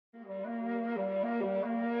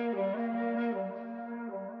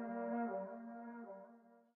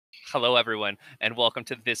Hello, everyone, and welcome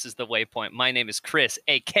to This is the Waypoint. My name is Chris,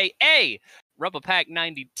 a.k.a.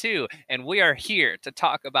 RumblePack92, and we are here to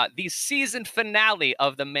talk about the season finale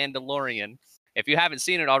of The Mandalorian. If you haven't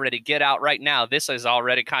seen it already, get out right now. This is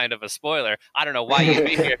already kind of a spoiler. I don't know why you'd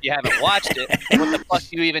be here if you haven't watched it. What the fuck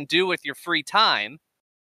do you even do with your free time?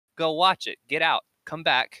 Go watch it. Get out. Come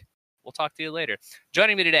back. We'll talk to you later.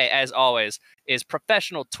 Joining me today, as always, is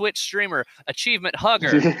professional Twitch streamer, achievement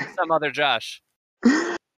hugger, some other Josh.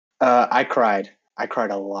 I cried. I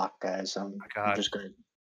cried a lot, guys. I'm just gonna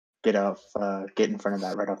get in front of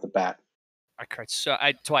that right off the bat. I cried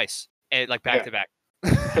twice, like back to back.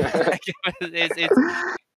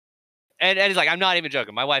 And it's like, I'm not even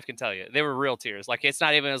joking. My wife can tell you they were real tears. Like it's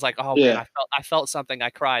not even. It was like, oh man, I felt something.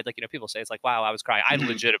 I cried. Like people say it's like, wow, I was crying. I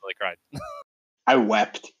legitimately cried. I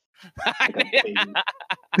wept.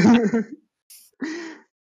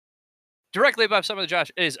 Directly above some of the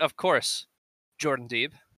Josh is, of course, Jordan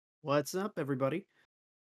Deeb. What's up, everybody?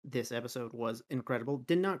 This episode was incredible.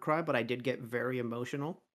 Did not cry, but I did get very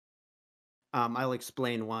emotional. I'll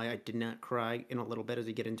explain why I did not cry in a little bit as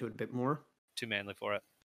we get into it a bit more. Too manly for it.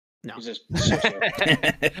 No.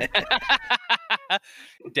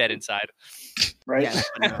 Dead inside. Right? Yes,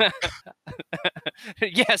 but no.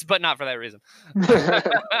 Yes, but not for that reason.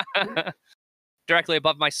 Directly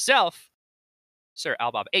above myself, Sir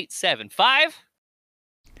Albob875.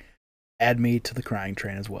 Add me to the crying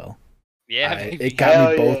train as well. Yeah, it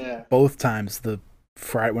got me both times. The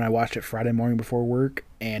Friday when I watched it Friday morning before work,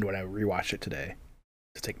 and when I rewatched it today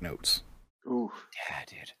to take notes. Ooh.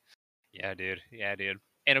 Yeah, dude.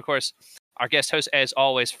 And of course, our guest host, as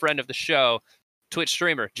always, friend of the show, Twitch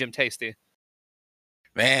streamer Jim Tasty.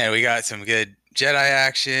 Man, we got some good Jedi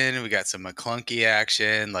action. We got some McClunky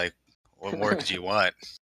action. Like, what more could you want?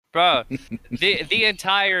 Bro, the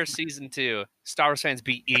entire season 2, Star Wars fans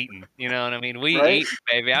be eating. You know what I mean? We eat,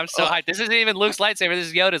 baby. I'm so hyped. This isn't even Luke's lightsaber. This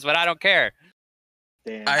is Yoda's, but I don't care.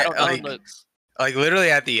 Damn. I don't know Luke's. Like,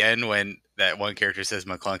 literally at the end when that one character says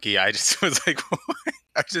McClunky, I just was like, what?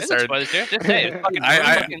 I just started. Just say it. Fucking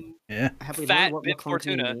fat bit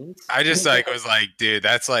Fortuna. I just was like, dude,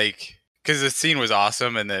 that's like, because the scene was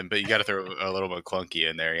awesome, but you got to throw a little McClunky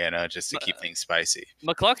in there, just to keep things spicy.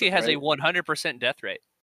 McClunky has a 100% death rate.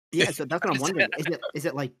 Yeah, so that's what I'm wondering. Is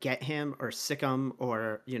it like Get Him or Sick 'em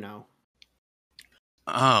or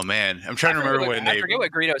Oh man, I'm trying to remember when I forget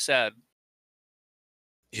what Greedo said.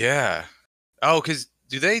 Yeah. Oh, because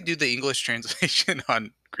do they do the English translation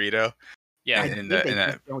on Greedo? Yeah, they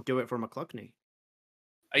don't do it for McClunky.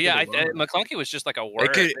 Yeah, McClunky was just like a word.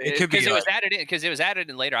 It could be because it was added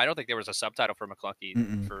in later. I don't think there was a subtitle for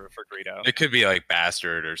McClunky for Greedo. It could be like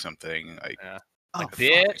bastard or something like. Like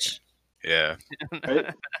bitch. Yeah.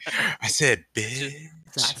 I said bitch.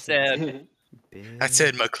 I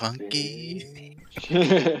said McClunky.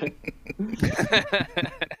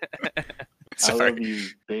 I love you,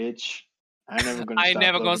 bitch. I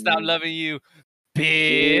never gonna stop loving you,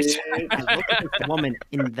 bitch. I look at this woman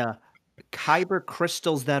in the kyber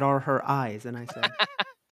crystals that are her eyes, and I said,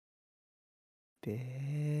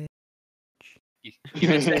 bitch. You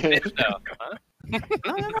even said bitch though, huh?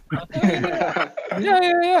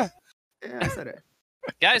 Yeah, I said it.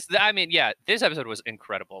 Guys, I mean, this episode was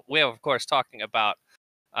incredible. We are, of course, talking about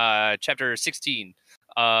Chapter 16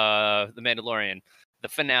 of The Mandalorian, the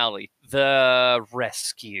finale, the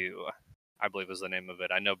rescue, I believe was the name of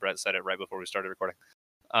it. I know Brett said it right before we started recording.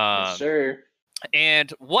 Yes, sir.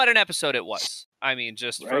 And what an episode it was. I mean,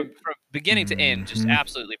 just from beginning to end, just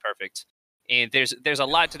absolutely perfect. And there's a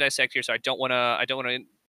lot to dissect here, so I don't want to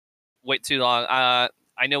wait too long.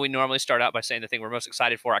 I know we normally start out by saying the thing we're most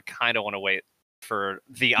excited for. I kind of want to wait for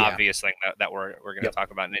the obvious thing that we're going to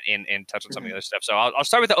talk about and touch on some of the other stuff. So I'll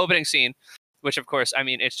start with the opening scene, which of course, I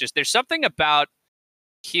mean, it's just, there's something about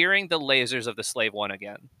hearing the lasers of the Slave One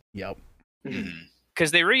again. Yep.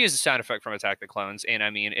 Because they reuse the sound effect from Attack of the Clones, and I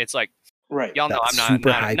mean, it's like, y'all know That's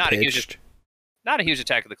I'm not a huge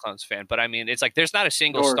Attack of the Clones fan, but I mean, it's like there's not a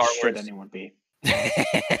single Star Wars. Anyone be? Attack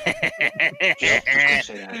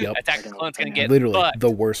of the Clones gonna get literally the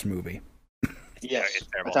worst movie. Yes, it's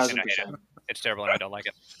terrible. 1,000%. It's terrible, and I don't like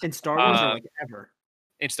it. In Star Wars, or like ever.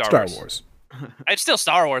 In Star Wars. It's still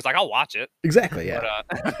Star Wars. Like I'll watch it. Exactly. Yeah.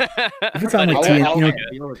 But, if it's on like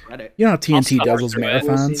TNT, you know how TNT does those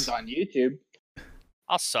marathons on YouTube.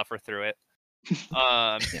 I'll suffer through it.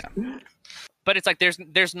 But it's like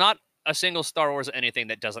there's not a single Star Wars anything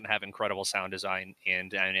that doesn't have incredible sound design,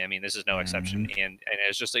 and I mean this is no exception. And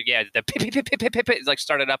it's just like the it's like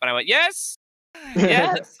started up, and I went yes.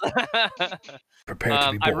 Prepare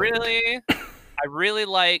to be bored. I really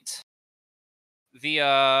liked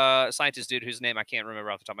the scientist dude whose name I can't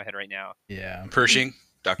remember off the top of my head right now. Yeah, Pershing.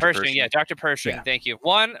 Dr. Pershing, yeah, Dr. Pershing. Yeah. Thank you.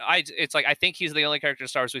 It's like I think he's the only character in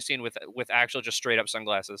Star Wars we've seen with actual just straight up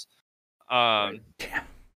sunglasses. Right.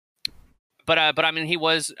 But I mean, he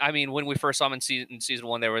was. I mean, when we first saw him in season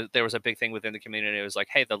 1, there was a big thing within the community. It was like,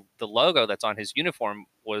 hey, the logo that's on his uniform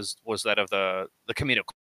was that of the Camino.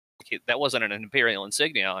 That wasn't an Imperial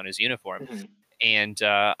insignia on his uniform. Mhm. And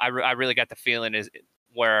I really got the feeling is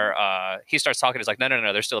where he starts talking. He's like, no,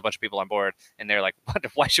 there's still a bunch of people on board, and they're like, what?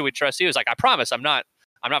 Why should we trust you? He's like, I promise, I'm not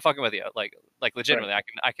fucking with you. Like legitimately,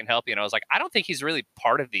 I can help you. And I was like, I don't think he's really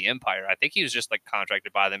part of the Empire. I think he was just like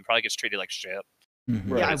contracted by them. Probably gets treated like shit.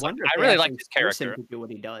 Mhm. Yeah, I It's wonder. like, If I they really like actually his force him character. to do what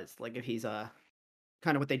he does. Like if he's kind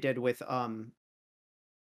of what they did with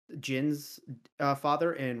Jin's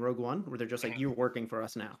father in Rogue One, where they're just like, "You're working for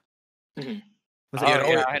us now." Mhm. Was Oh, it Yeah, yeah,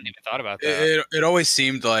 always- I hadn't even thought about that. It always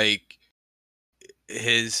seemed like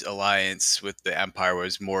his alliance with the Empire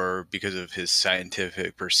was more because of his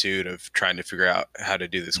scientific pursuit of trying to figure out how to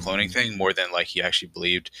do this cloning Mhm. thing, more than like he actually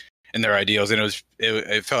believed in their ideals. And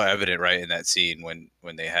it felt evident right in that scene when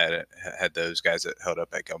they had those guys that held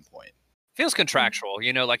up at gunpoint. Feels contractual,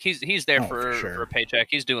 you know, like he's there Oh, for for sure. a paycheck.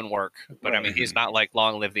 He's doing work, but I mean, he's Mhm. not like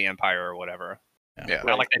long live the Empire or whatever. Yeah.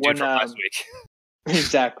 Not like that dude When, from last week.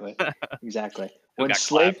 Exactly. Who When got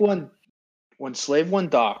Slave One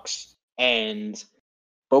docks and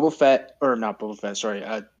Boba Fett, or not Boba Fett, sorry,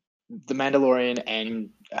 the Mandalorian and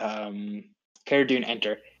Cara Dune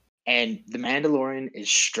enter, and the Mandalorian is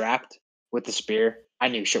strapped with the spear, I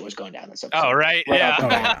knew shit was going down this episode. Oh right, Right yeah. off the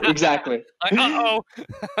bat. Exactly. Like, uh-oh.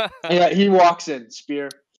 Yeah, he walks in, spear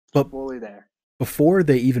But fully there. before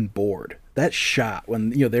they even board, that shot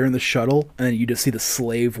when they're in the shuttle and then you just see the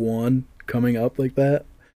Slave One coming up like that.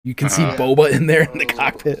 You can see Uh-huh. Boba in there in the Oh.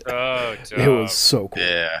 cockpit. Oh, It was so cool.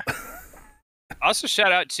 Yeah. Also,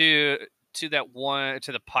 shout out to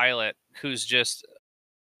the pilot who's just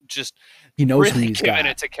He knows really who he's giving got.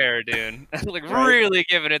 it to Cara Dune. Like Right. really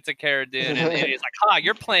giving it to Cara Dune, and he's like,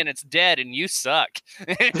 your planet's dead and you suck.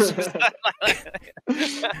 It's just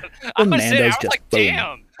I'm gonna say, I Mando's was just like, boom.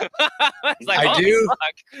 damn. It's like, I oh, do- fuck.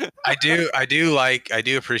 I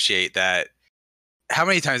do appreciate that. How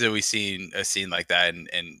many times have we seen a scene like that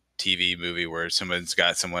in TV movie where someone's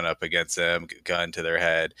got someone up against them, gun to their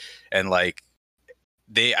head, and like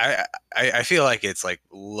I feel like it's like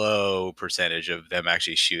low percentage of them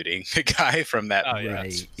actually shooting the guy from that Oh, yeah.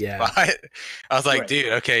 Right. Yeah. spot. I was like, Right.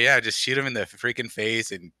 dude, okay, yeah, just shoot him in the freaking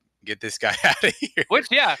face and get this guy out of here. Which,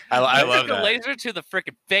 yeah, I you love took the that. laser to the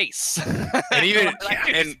freaking face, And even- like,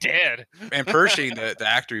 dude, and- he's dead. And Pershing, the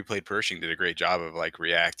actor who played Pershing, did a great job of like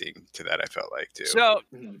reacting to that. I felt like too. So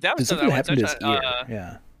Mhm. that was Did something something I happen to wanted his to touch ear? on.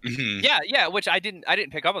 Yeah. Mhm. Yeah, which I didn't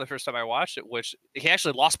pick up on the first time I watched it. Which he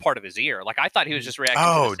actually lost part of his ear. Like I thought he was just reacting.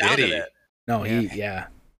 Oh, to the sound did of he? it. No, Yeah. yeah.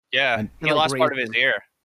 Yeah, And- he Like, lost part of raised his him. ear.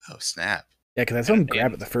 Oh snap! Yeah, because I saw him And-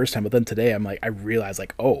 grab it the first time, but then today I realized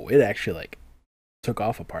oh, it actually like took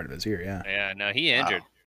off a part of his ear. Yeah. Yeah, no, he injured, Wow.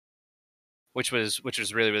 which was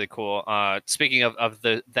really really cool. Speaking of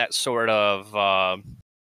that sort of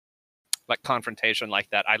like confrontation like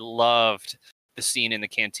that, I loved the scene in the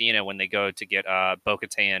cantina when they go to get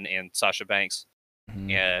Bo-Katan and Sasha Banks. Mhm.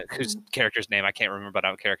 Yeah, whose character's name I can't remember, but I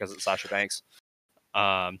don't care because it's Sasha Banks.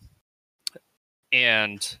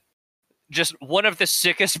 And just one of the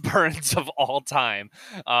sickest burns of all time.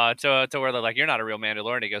 To where they're like, "You're not a real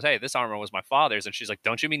Mandalorian." He goes, "Hey, this armor was my father's," and she's like,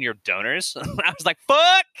 "Don't you mean your donors?" I was like,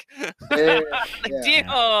 "Fuck!" Yeah, Like, yeah.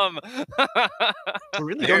 damn. We're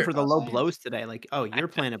really There- going for the low Science. blows today. Like, oh, your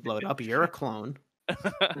planet blowed up. You're a clone.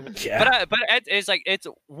 Yeah. But it's like it's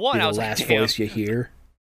one. Be I the was like, last damn. voice you hear.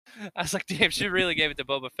 I was like, damn, she really gave it to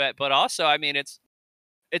Boba Fett. But also, I mean, it's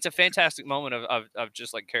a fantastic moment of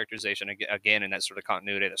just like characterization again in that sort of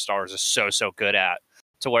continuity that Star Wars is so good at.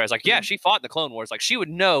 To where it's like, yeah, she fought in the Clone Wars. Like she would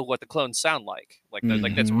know what the clones sound like. Like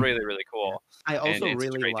that's Mhm. really really cool. I And also it's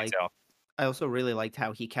really great like. detail. I also really liked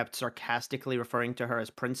how he kept sarcastically referring to her as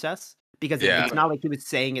princess because Yeah. it's not like he was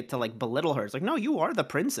saying it to like belittle her. It's like, no, you are the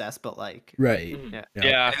princess, but like, Right. Mhm.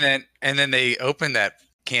 Yeah. And then they opened that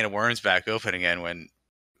can of worms back open again when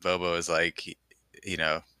Boba was like,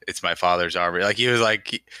 it's my father's armor. Like he was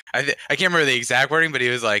like, I can't remember the exact wording, but he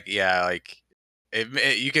was like, yeah, like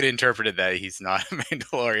you could interpret it that he's not a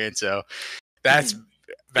Mandalorian. So that's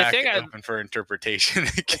back thing I- open for interpretation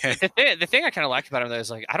again. The thing I kind of like about him though is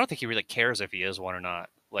like I don't think he really cares if he is one or not.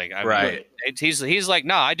 Like I mean, Right. he's like,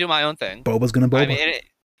 no, I do my own thing. Boba's gonna Boba. I mean,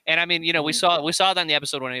 and I mean, we saw that in the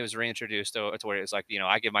episode when he was reintroduced to where it was like,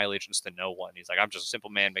 I give my allegiance to no one. He's like, I'm just a simple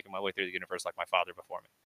man making my way through the universe like my father before me.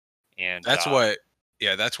 And That's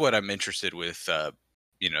what I'm interested with.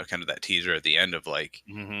 Kind of that teaser at the end of like,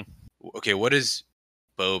 mhm. okay, what does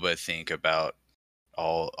Boba think about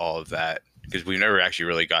all of that because we've never actually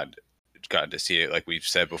really gotten to see it. Like we've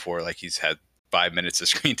said before, like he's had 5 minutes of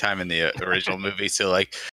screen time in the original movie, so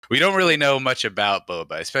like we don't really know much about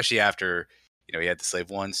Boba, especially after he had the Slave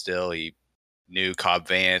One. Still, he knew Cobb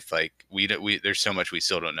Vanth. Like we there's so much we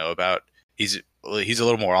still don't know about. He's a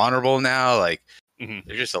little more honorable now. Like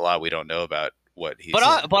there's just a lot we don't know about what he's.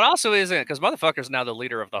 But also isn't, because motherfucker's now the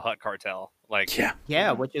leader of the Hutt cartel. Like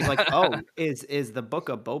yeah, which is like is the book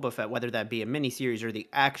of Boba Fett, whether that be a miniseries or the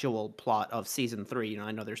actual plot of season 3.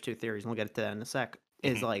 I know there's 2 theories, and we'll get to that in a sec.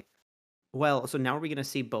 Is like, well, so now are we going to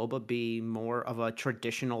see Boba be more of a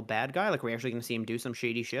traditional bad guy? Like, we're actually going to see him do some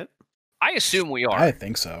shady shit? I assume we are. I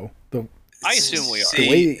think so. I assume we are. The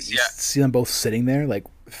way you see them both sitting there, like,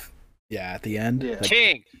 at the end. Yeah.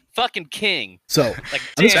 Like, fucking king. So, like,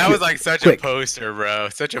 that was like such a poster, bro.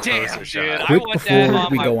 Such a poster shot. Quick I want that before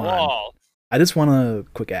on we my go wall. I just want to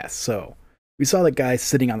quick ask. So, we saw that guy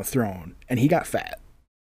sitting on the throne, and he got fat.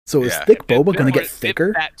 So, is thick Boba going to get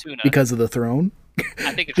thicker because of the throne?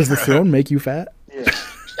 I think it's Does the throne make you fat? Yeah.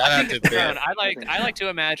 I like to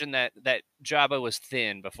imagine that Jabba was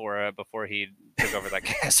thin before he took over that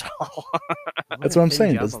castle. That's what I'm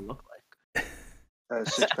saying. Look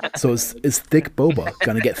like? So is thick Boba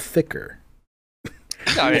gonna get thicker?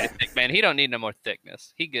 He's already thick, man. He don't need no more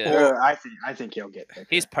thickness. He good. I think he'll get thicker.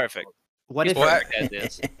 He's perfect. What He's if perfect as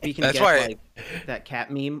is. we can That's get why like that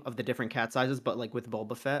cat meme of the different cat sizes, but like with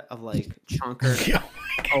Boba Fett of like chunker.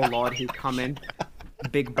 Oh lord, he's coming,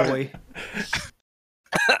 big boy.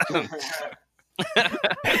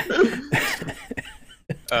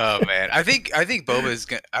 Oh man, I think Boba's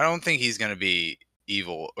gonna. I don't think he's gonna be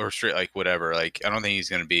evil or straight, like whatever. Like I don't think he's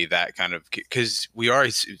gonna be that kind of, because we've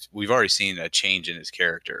already seen a change in his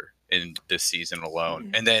character in this season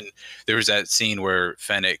alone. And then there was that scene where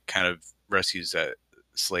Fennec kind of rescues that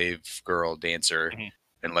slave girl dancer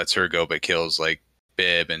and lets her go, but kills like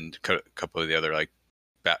Bib and a couple of the other like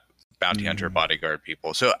bounty hunter bodyguard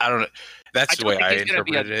people. So I don't know. That's the way I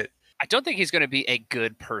interpreted it. I don't think he's going to be a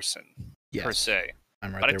good person per se.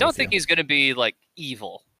 I'm right but I don't think he's going to be like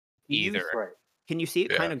evil either. Right. Can you see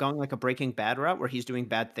it kind of going like a Breaking Bad route where he's doing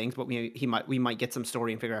bad things, but we might get some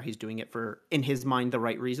story and figure out he's doing it for, in his mind, the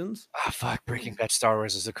right reasons? Oh, fuck. Breaking Bad Star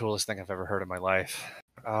Wars is the coolest thing I've ever heard in my life.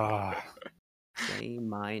 Oh. Say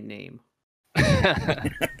my name.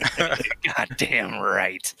 Goddamn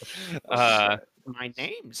right. My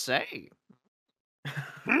name, say.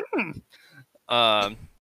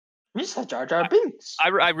 Mr. Jar Jar Binks.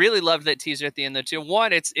 I really loved that teaser at the end though too.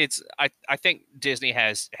 One, I think Disney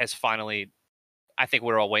has finally, I think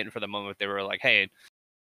we're all waiting for the moment they were like, hey,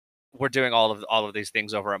 we're doing all of these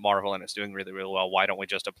things over at Marvel and it's doing really, really well. Why don't we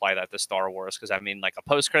just apply that to Star Wars? Because I mean, like a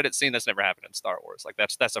post-credit scene that's never happened in Star Wars. Like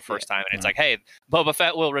that's the first time, and it's like, hey, Boba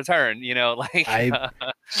Fett will return. Like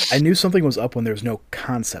I knew something was up when there was no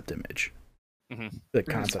concept image. The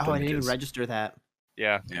concept. I didn't even register that.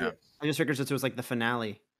 Yeah. I just figured it was like the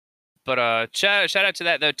finale. But shout out to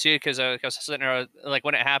that though too, because I was sitting there like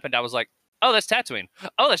when it happened, I was like, oh, that's Tatooine.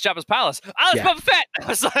 Oh, that's Jabba's palace. Oh, that's Boba Fett. I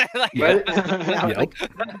was like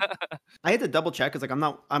I had to double check because like I'm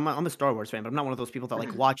a Star Wars fan, but I'm not one of those people that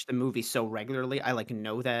like watch the movie so regularly. I like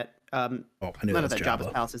know that I knew none of that that Jabba's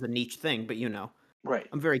palace is a niche thing, but right.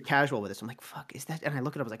 I'm very casual with this. I'm like, fuck, is that? And I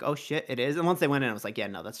look it up, I was like, oh shit, it is. And once they went in, I was like, yeah,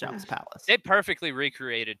 no, that's Jabba's palace. It perfectly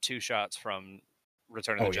recreated 2 shots from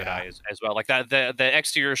Return of the Jedi as well. Like that, the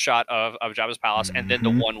exterior shot of Jabba's palace, and then the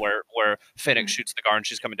one where Fennec shoots the guard and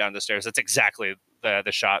she's coming down the stairs. That's exactly the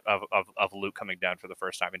shot of Luke coming down for the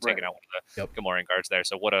first time and taking out one of the Gamorrean guards there.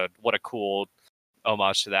 So what a cool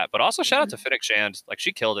homage to that. But also shout out to Fennec Shand. Like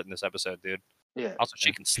she killed it in this episode, dude. Yeah. Also,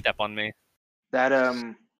 she can step on me.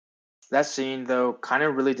 That scene though, kind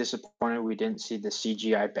of really disappointed we didn't see the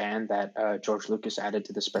CGI band that George Lucas added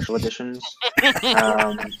to the special editions.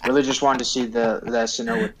 Really just wanted to see the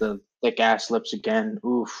SNL with the thick ass lips again.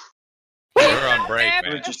 Oof. We're on break,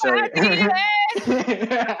 man. Just say, I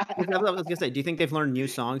was gonna say, do you think they've learned new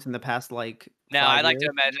songs in the past like? No, 5 I like years? to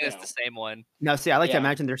imagine it's the same one. No, see, I like to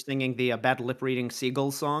imagine they're singing the bad lip reading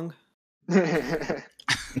Seagull song.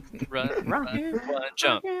 Run,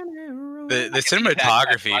 jump. The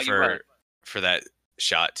cinematography for that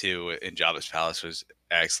shot too in Jabba's palace was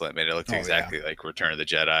excellent. Man, it looked exactly like Return of the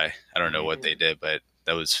Jedi. I don't know what they did, but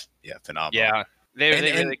that was phenomenal. Yeah, they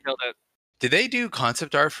really killed it. Did they do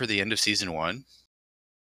concept art for the end of season 1?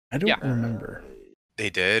 I don't remember. They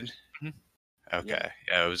did. Okay,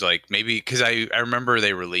 yeah, it was like maybe because I remember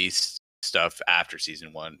they released stuff after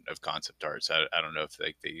season 1 of concept art. So I don't know if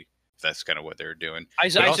if that's kind of what they're doing. I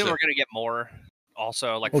assume we're gonna get more.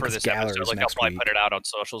 Also, like for this episode, like they'll probably put it out on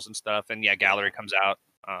socials and stuff. And gallery comes out.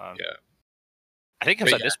 I think it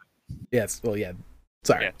comes out this week. Yes. Well, yeah.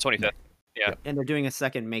 Sorry. Yeah, 25th. Yeah. And they're doing a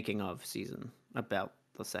second making of season about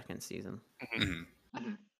the second season.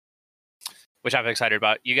 Which I'm excited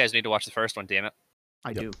about. You guys need to watch the first one, damn it.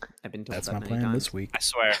 I do. I've been told That's that my many plan times. this week. I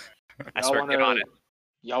swear. Get on it.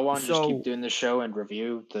 Y'all want to just So- keep doing the show and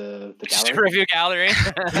review the Just gallery? review gallery.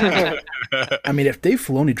 I mean, if Dave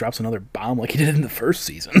Filoni drops another bomb like he did in the first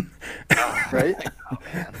season, Right?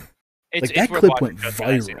 It's that worth clip watching went just for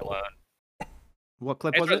that scene viral. alone. What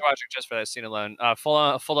clip It's was worth it? watching just for that scene alone.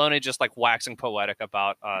 Filoni just like waxing poetic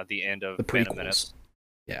about the end of the Phantom prequels. Menace.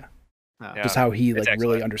 Yeah. Oh. Yeah. Just how he It's like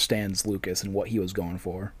really excellent. understands Lucas and what he was going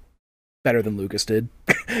for. Better than Lucas did.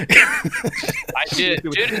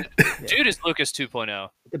 Dude is Lucas 2.0.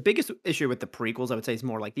 The biggest issue with the prequels, I would say, is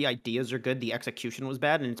more like the ideas are good, the execution was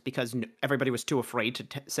bad, and it's because everybody was too afraid to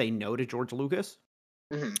say no to George Lucas.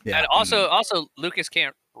 Yeah. And also Lucas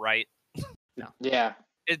can't write. Yeah.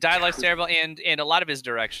 His dialogue's terrible, and a lot of his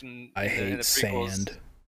direction. I in hate the prequels- sand.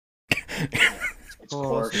 It's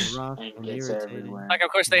Coarse coarse and rough and and gets irritating. everywhere. Like,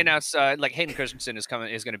 of course, they announced like Hayden Christensen is going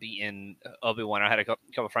to be in Obi-Wan. I had a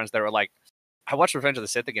couple of friends that were like, I watched Revenge of the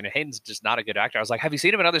Sith again, and Hayden's just not a good actor. I was like, have you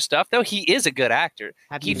seen him in other stuff? Though he is a good actor.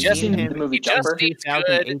 Have He you just- seen the him movie he just Jumper. needs good.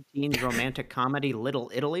 2018 romantic comedy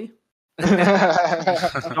Little Italy? Right?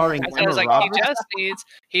 Starring I was Emma like, Roberts?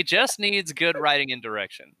 he just needs good writing and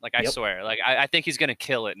direction. Like, I Yep. swear, like I think he's going to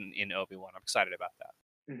kill it in Obi-Wan. I'm excited about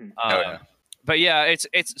that. Mhm. yeah. But yeah, it's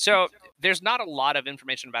so there's not a lot of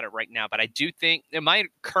information about it right now, but I do think my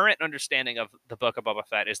current understanding of the Book of Boba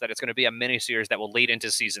Fett is that it's going to be a miniseries that will lead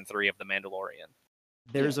into season 3 of The Mandalorian.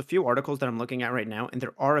 There's a few articles that I'm looking at right now, and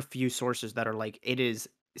there are a few sources that are like,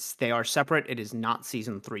 they are separate. It is not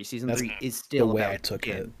season 3. Season That's 3 is The still way about I took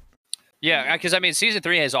it. Din. Yeah, because I mean, season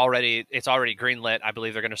 3 it's already greenlit. I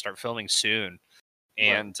believe they're going to start filming soon,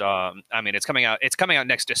 and I mean, it's coming out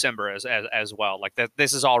next December as well. Like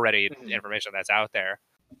this is already information that's out there.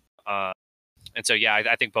 And so yeah,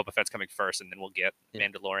 I think Boba Fett's coming first, and then we'll get Yeah.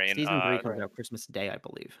 Mandalorian. Season 3 comes out Christmas Day, I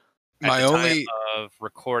believe. At My the time only of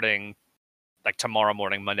recording, like tomorrow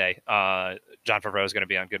morning, Monday, John Favreau is going to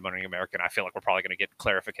be on Good Morning America, and I feel like we're probably going to get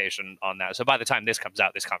clarification on that. So by the time this comes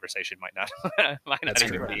out, this conversation might not That's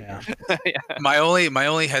even true. be. Yeah. Yeah. my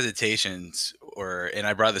only hesitations and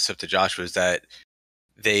I brought this up to Josh, was that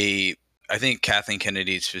I think Kathleen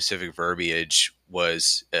Kennedy's specific verbiage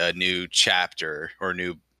was a new chapter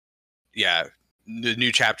the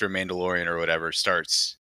new chapter of Mandalorian or whatever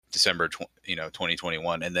starts December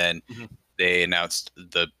 2021, and then they announced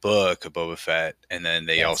the book of Boba Fett, and then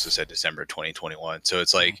they also said December 2021. So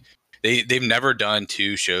it's like they've never done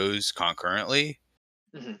two shows concurrently.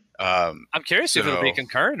 I'm curious if it'll be So-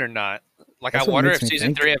 concurrent or not. Like, That's I what wonder makes if me season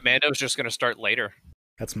think. 3 of Mando is just going to start later.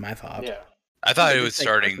 That's my thought. Yeah. I thought they it did was say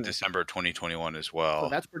starting Christmas. December 2021 as So well.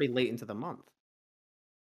 that's pretty late into the month.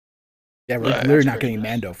 Yeah, we're Yeah, literally that's not pretty getting nice.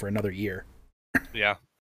 Mando for another year. Yeah.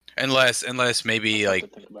 Unless maybe Something like to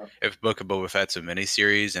think about. if Book of Boba Fett's a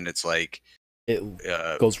miniseries and it's like It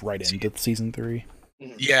goes right see- into season 3.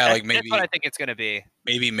 yeah, like That's maybe what I think it's going to be.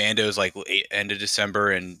 maybe Mando's like end of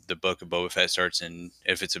December and the Book of Boba Fett starts in,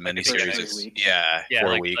 if it's a Like miniseries, first it's 3 weeks. Yeah, 4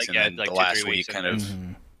 like- weeks, like- and yeah, then like the 2-3 last week weeks, kind and of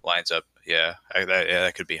Mhm. lines up. Yeah,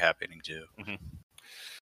 that could be happening too.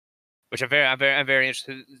 Which I'm very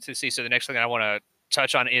interested to see. So the next thing I want to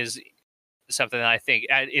touch on is something that I think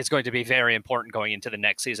is going to be very important going into the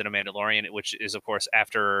next season of Mandalorian, which is, of course,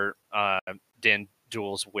 after Din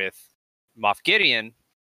duels with Moff Gideon.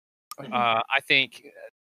 I think,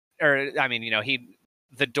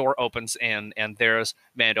 the door opens and there's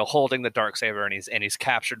Mando holding the Darksaber, and he's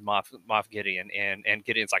captured Moff Gideon, and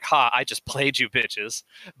Gideon's like, "Ha! I just played you, bitches.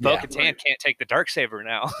 Yeah. Bo-Katan can't take the Darksaber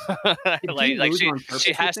now. he like lose on purpose, she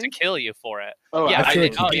you has to think? kill you for it." Oh, Yeah, I feel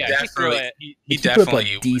like oh he yeah, did. he threw it. He He put up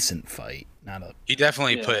definitely a decent fight, not a. he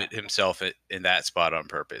definitely Yeah. put himself in that spot on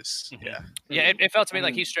purpose. Mhm. Yeah. Yeah, it felt to me I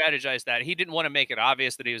like he mean- strategized that. He didn't want to make it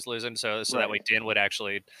obvious that he was losing, so that way Right. Din would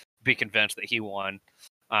actually be convinced that he won.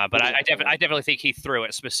 But I Yeah. definitely think he threw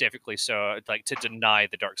it specifically so like to deny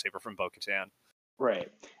the Darksaber from Bo-Katan. Right.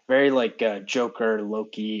 Very like Joker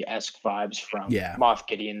Loki esque vibes from Yeah. Moff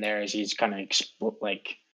Gideon there, as he's kind of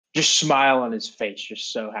like just smile on his face,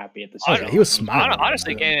 just so happy at the Oh, same yeah, he was time. smiling.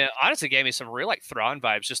 Honestly, gave me some real like Thrawn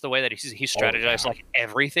vibes. Just the way that he strategized yeah. like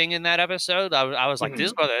everything in that episode. I was like,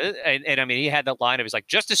 this is and I mean, he had that line of he's like,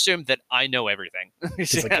 just assume that I know everything.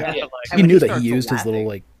 He's like, Yeah. He when knew he that starts he used his laughing. little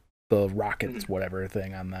like the rockets whatever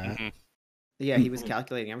thing on that. Mhm. Yeah, he was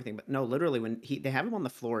calculating everything, but no, literally when they have him on the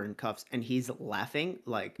floor in cuffs and he's laughing,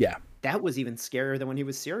 like Yeah. that was even scarier than when he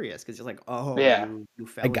was serious because he's like, oh Yeah. you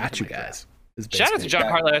fell I got into you my trap." guys. is Shout out to basically-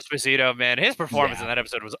 Giancarlo Esposito, man. His performance Yeah. in that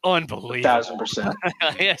episode was unbelievable. 1000%.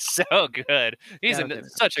 He is so good. He's Shout out to him.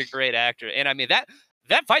 such a great actor, and I mean that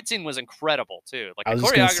that fight scene was incredible too. Like I the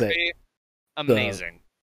was just gonna choreography, say, amazing.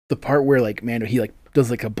 The part where like Mando he like does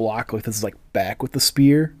like a block with his like back with the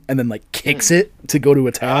spear and then like kicks it to go to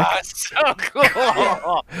attack. So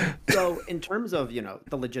cool. So in terms of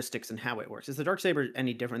the logistics and how it works, is the Darksaber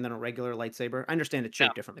any different than a regular lightsaber? I understand it's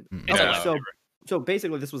shaped differently. It's a Okay, lightsaber. so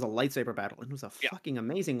basically this was a lightsaber battle, and it was a Yeah. fucking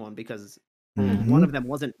amazing one because Mhm. one of them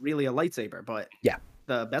wasn't really a lightsaber, but Yeah.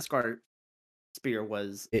 the Beskar spear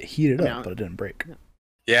was. It heated Now- up, but it didn't break.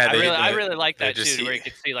 Yeah, I really like they that just too, where see- you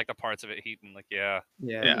could see like the parts of it heating. Like Yeah.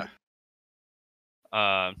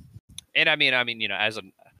 And I mean, as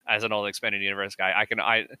an old expanded universe guy,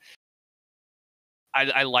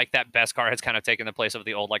 I like that Beskar has kind of taken the place of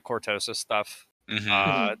the old like Cortosis stuff.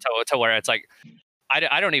 Mhm. To where it's like,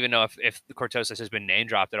 I don't even know if the Cortosis has been name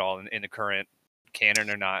dropped at all in the current canon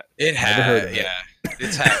or not. It Never heard has, of it. yeah,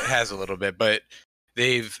 it has a little bit, but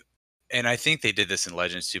and I think they did this in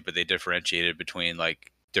Legends too, but they differentiated between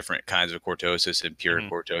like different kinds of Cortosis and pure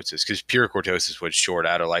Cortosis, because pure Cortosis would short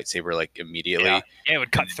out a lightsaber like immediately. Yeah, it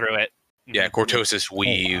would cut through it. Yeah, Cortosis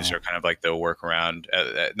weaves wow. are kind of like the workaround.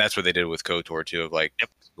 And that's what they did with KOTOR too, of like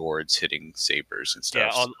swords hitting sabers and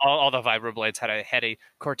stuff. Yeah, all the vibroblades had a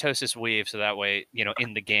Cortosis weave, so that way,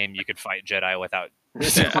 in the game you could fight Jedi without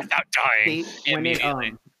dying See,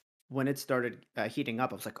 immediately. when it started heating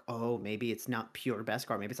up, I was like, oh, maybe it's not pure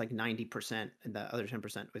Beskar. Maybe it's like 90%, and the other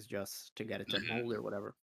 10% was just to get it to mold or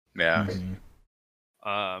whatever. Yeah.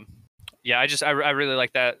 Mhm. Yeah, I really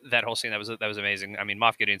like that whole scene. That was amazing. I mean,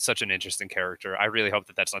 Moff Gideon's such an interesting character. I really hope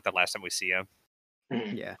that that's not the last time we see him.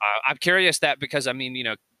 Yeah. I'm curious because I mean,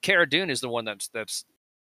 Cara Dune is the one that's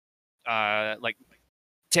like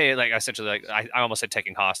essentially like I almost said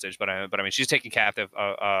taking hostage, but I mean she's taking captive.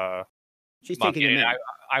 She's Moff taking him Gideon. in.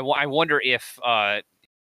 I wonder if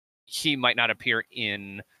he might not appear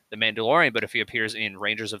in The Mandalorian, but if he appears in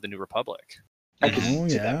Rangers of the New Republic. I can Oh,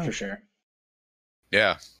 see yeah. that for sure.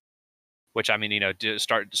 Yeah. Which I mean,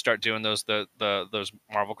 start doing those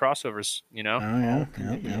Marvel crossovers. Oh yeah.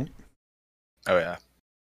 Oh yeah.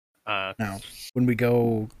 Now, when we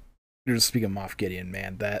go, just speaking of Moff Gideon,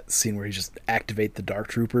 man, that scene where he just activate the Dark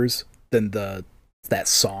Troopers, then that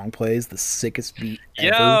song plays, the sickest beat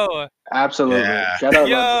ever. Yo, Absolutely. Yeah. Shout out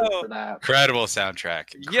Yo. London for that. Incredible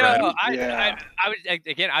soundtrack. yo, Incredible.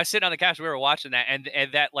 I was sitting on the couch. We were watching that, and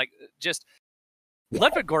that like just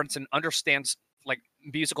Ludwig Göransson understands like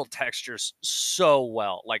musical textures so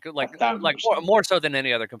well, like 1,000%. more so than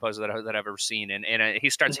any other composer that I've ever seen, and he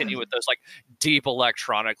starts hitting you with those like deep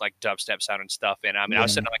electronic like dubstep sound and stuff. And I mean, I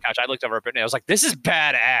was sitting on the couch, I looked over at Brittany, I was like, "This is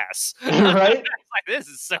badass!" Right? Like, this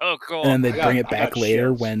is so cool. And then they I bring got- it I back got later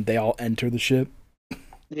chills. when they all enter the ship.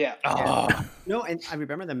 Yeah. Oh. No, and I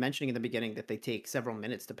remember them mentioning in the beginning that they take several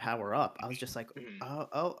minutes to power up. I was just like,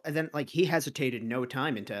 oh, and then like he hesitated no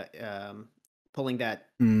time into pulling that.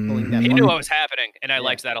 He Mhm. knew what was happening, and I Yeah.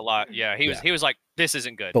 liked that a lot. Yeah, he was like, "This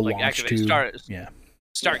isn't good." The Like, launch activate, tube. Yeah.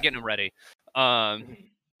 start getting them ready.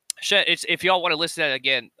 Shit, it's if y'all want to listen to that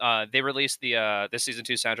again, they released the season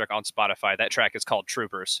 2 soundtrack on Spotify. That track is called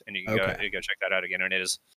Troopers, and you can Okay. go check that out again, and it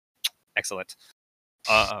is excellent.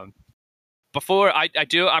 Before I'm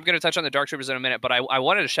going to touch on the Dark Troopers in a minute, but I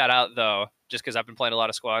wanted to shout out though, just because I've been playing a lot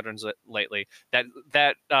of Squadrons lately.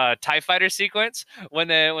 That TIE Fighter sequence when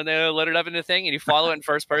they load it up in the thing and you follow it in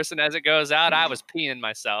first person as it goes out, I was peeing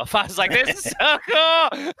myself. I was like, "This is so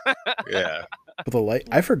cool!" Yeah. But the light,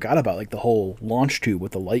 I forgot about like the whole launch tube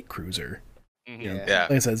with the light cruiser. Mhm. You know, Yeah.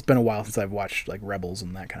 Like I said, it's been a while since I've watched like Rebels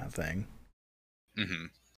and that kind of thing. hmm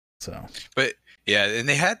So But yeah, and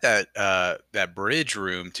they had that bridge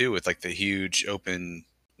room too with like the huge open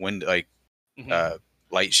window, like Mhm.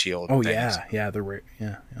 light shield. oh things. yeah, they're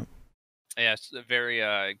yep. Yeah, it's very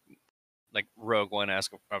like Rogue One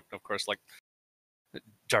esque, of course, like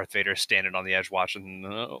Darth Vader standing on the edge watching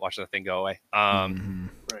the thing go away. Mhm.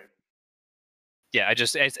 Right. Yeah,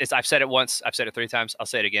 I've said it once, I've said it 3 times, I'll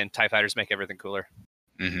say it again. TIE fighters make everything cooler.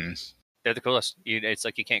 hmm They're the coolest. It's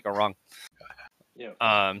like you can't go wrong.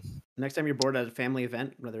 Yeah. Next time you're bored at a family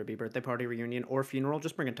event, whether it be birthday party, reunion, or funeral,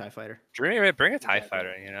 just bring a TIE fighter. Bring a TIE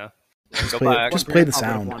fighter, you know. Just Go play, back. just play the Grandpa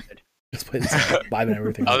would've sound. wanted. Just play the sound. Vibe and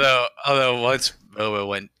everything. Although once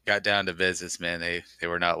Boba got down to business, man, they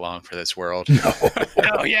were not long for this world. No.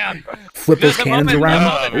 Oh yeah. Flip those The cannons moment-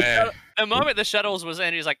 around. Oh, man. The moment the shuttles was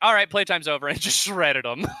in, he's like, "All right, playtime's over," and just shredded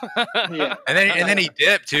them. Yeah. And then he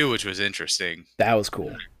dipped too, which was interesting. That was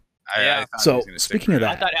cool. Yeah. I thought So, he was gonna stick speaking of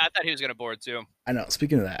around. I thought he was gonna board too. I know.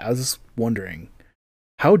 Speaking of that, I was just wondering,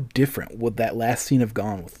 how different would that last scene have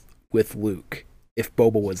gone with Luke if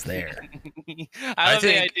Boba was there? I love the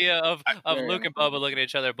think- idea of Very Luke and Boba looking at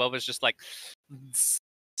each other. Boba's just like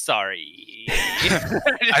Sorry.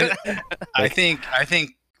 I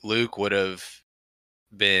think Luke would have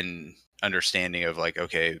been understanding of like,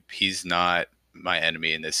 okay, he's not my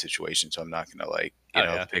enemy in this situation, so I'm not gonna like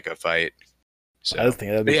pick a fight. So I was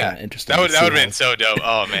thinking that'd be kind of interesting. That would have been so dope.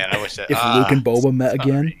 Oh man, I wish that if Luke and Boba met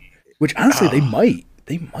again, which honestly they might.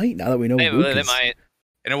 They might now that we know Luke is. Might.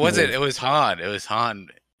 And it wasn't. It was Han. It was Han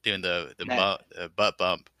doing the butt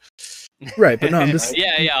bump. Right, but no, I'm just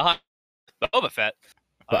yeah. Han. Boba Fett.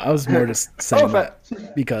 But I was more just saying that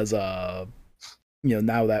because now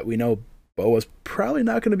that we know Boba's probably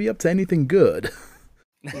not going to be up to anything good.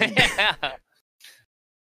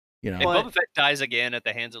 Yeah. If Boba Fett dies again at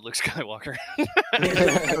the hands of Luke Skywalker.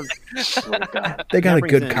 They got a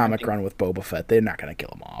good comic run with Boba Fett. They're not going to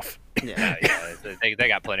kill him off. Yeah. They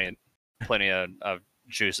got plenty of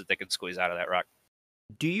juice that they can squeeze out of that rock.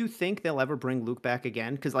 Do you think they'll ever bring Luke back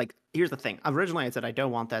again? Because, like, here's the thing. Originally, I said I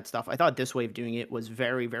don't want that stuff. I thought this way of doing it was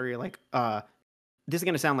very, very, like, this is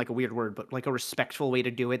going to sound like a weird word, but, like, a respectful way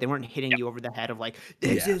to do it. They weren't hitting you over the head of, like,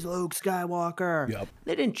 this is Luke Skywalker. Yep.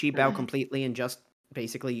 They didn't cheap out completely and just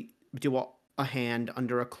basically do a hand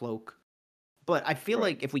under a cloak. But I feel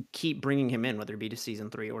like if we keep bringing him in, whether it be to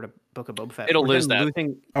season 3 or to Book of Boba Fett, it'll lose that.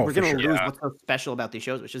 We're going to lose what's so special about these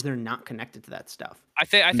shows, which is they're not connected to that stuff. I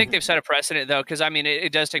think they've set a precedent though, because I mean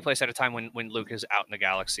it does take place at a time when Luke is out in the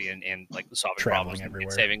galaxy and like solving problems and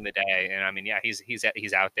saving the day. And I mean, yeah,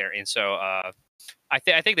 he's out there, and so I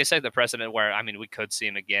think they set the precedent where I mean we could see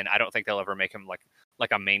him again. I don't think they'll ever make him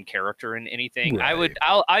like a main character in anything. Right.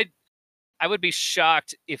 I would be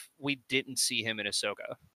shocked if we didn't see him in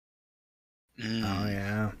Ahsoka. Oh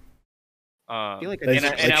yeah. I feel like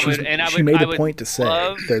she made a point to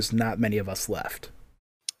say there's not many of us left.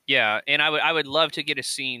 Yeah, and I would love to get a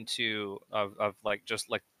scene too of like just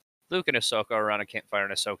like Luke and Ahsoka around a campfire,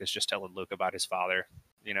 and Ahsoka's just telling Luke about his father.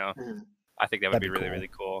 I think that would be really really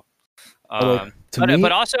cool. But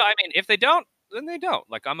also, I mean, if they don't, then they don't.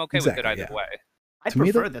 Like I'm okay with it either way. I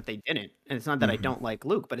prefer that they didn't. And it's not that I don't like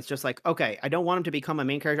Luke, but it's just like, okay, I don't want him to become a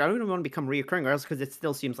main character. I don't even want him to become reoccurring, or else because it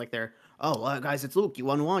still seems like they're, guys, it's Luke. You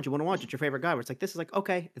want to watch, it's your favorite guy. Where it's like, this is like,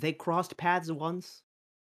 okay, they crossed paths once.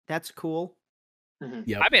 That's cool.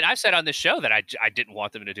 Yep. I mean, I've said on this show that I didn't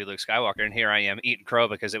want them to do Luke Skywalker, and here I am eating crow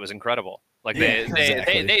because it was incredible. Like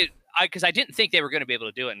because I didn't think they were going to be able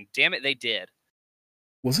to do it, and damn it, they did.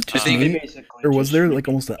 Was it just me, or was there like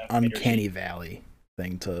almost an uncanny valley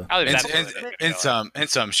thing to? In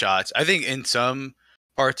some shots, I think in some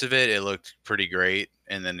parts of it looked pretty great,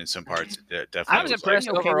 and then in some parts it definitely. I was impressed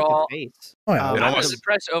overall. I was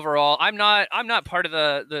impressed overall. I'm not part of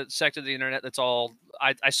the sect of the internet that's all.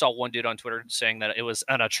 I saw one dude on Twitter saying that it was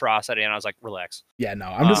an atrocity, and I was like, relax. Yeah, no,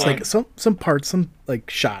 I'm just like some parts, some like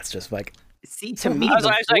shots, just like. See, to me, I was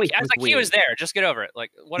like, he was there. Just get over it. Like,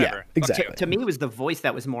 whatever. Yeah, exactly. To me, it was the voice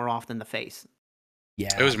that was more off than the face. Yeah,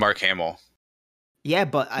 it was Mark Hamill. Yeah,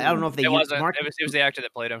 but I don't know if they used Mark. It was the actor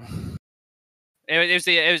that played him. It was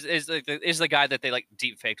the guy that they like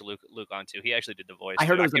deep faked Luke onto. He actually did the voice. I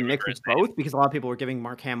heard it was a mix of both because a lot of people were giving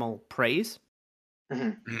Mark Hamill praise.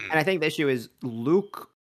 And I think the issue is Mark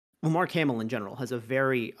Hamill in general has a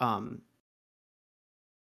very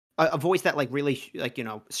a voice that like really like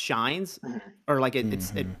shines, or like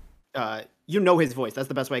his voice. That's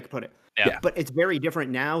the best way I could put it. Yeah. But it's very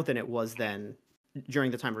different now than it was then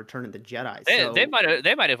during the time of Return of the Jedi.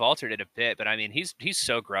 They might have altered it a bit, but I mean he's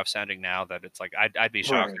so gruff sounding now that it's like I'd be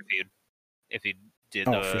shocked if he did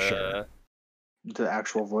for sure. The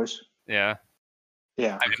actual voice. Yeah.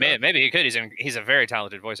 Yeah. I mean, maybe he could. He's a very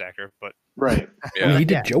talented voice actor, but right. Yeah. I mean, he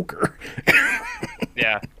did Joker.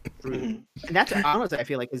 Yeah. And that's honestly, I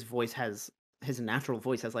feel like his natural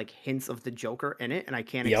voice has like hints of the Joker in it, and I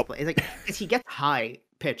can't explain. It's like because he gets high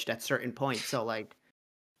pitched at certain points. So like,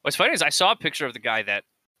 what's funny is I saw a picture of the guy that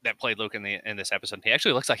played Luke in this episode. He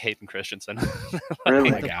actually looks like Hayden Christensen. Really?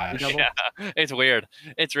 Oh my gosh. Yeah, it's weird.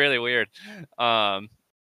 It's really weird.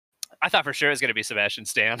 I thought for sure it was going to be Sebastian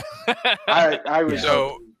Stan. I was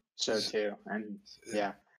so too, and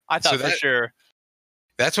yeah, I thought for sure.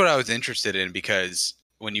 That's what I was interested in, because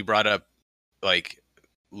when you brought up like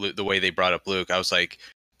the way they brought up Luke, I was like,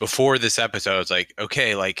 before this episode, I was like,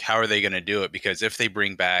 okay, like how are they going to do it? Because if they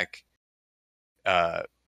bring back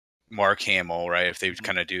Mark Hamill, right? If they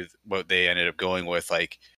kind of do what they ended up going with,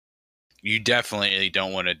 like, you definitely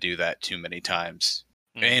don't want to do that too many times,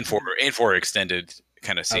 and for extended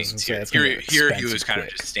kind of scenes. Here he was kind of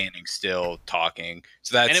just standing still talking.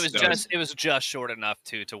 So that's it was just short enough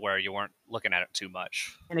to where you weren't looking at it too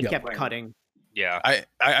much, and it kept cutting. Yeah,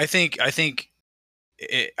 I think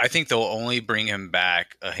they'll only bring him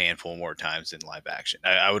back a handful more times in live action.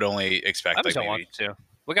 I would only expect I don't want to.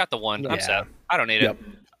 We got the one. I'm set. I don't need it.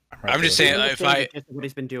 I'm just He's saying, gonna if change I it just what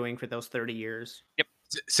he's been doing for those 30 years.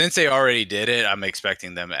 since they already did it, I'm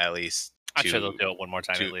expecting them at least. I'm sure they'll do it one more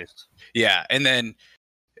time to- at least. Yeah, and then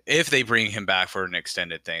if they bring him back for an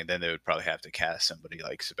extended thing, then they would probably have to cast somebody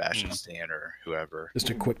like Sebastian Stan or whoever. Just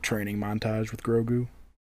a quick training montage with Grogu.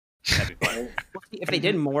 That'd be fun. If they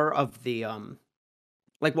did more of the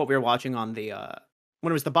like what we were watching on the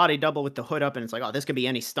when it was the body double with the hood up and it's like, oh, this could be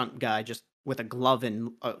any stunt guy just with a glove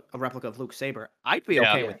and a replica of Luke Saber, I'd be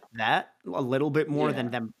okay with that a little bit more than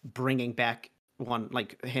them bringing back one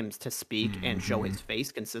like him to speak and show his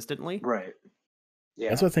face consistently. Right. Yeah.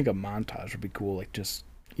 That's what I think a montage would be cool. Like just,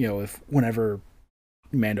 if whenever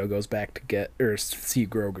Mando goes back to get or see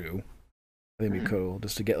Grogu, I think it'd be cool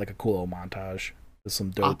just to get like a cool little montage with some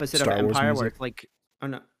dope Opposite Star of Wars Empire, music. where it's like, oh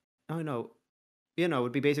no, it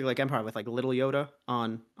would be basically like Empire with like little Yoda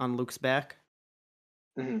on Luke's back.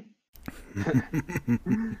 Mhm.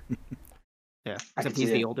 Yeah, I can except he's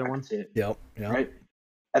see the it. older I can one. see it. Yep. Right.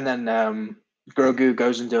 And then Grogu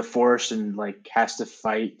goes into a forest and like has to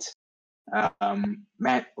fight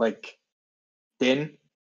Din,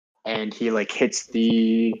 and he like hits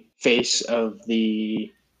the face of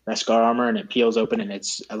the Beskar armor and it peels open and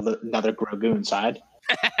it's another Grogu inside.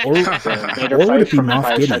 Or, The Vader or would fight it be from Moff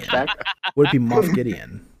Empire Gideon? Strikes Back. Would it be Moff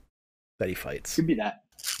Gideon that he fights? Could be that.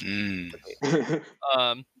 Mm.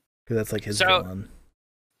 Um, Because that's like his So- villain.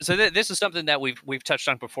 so this is something that we've touched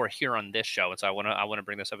on before here on this show, and so I want to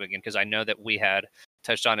bring this up again because I know that we had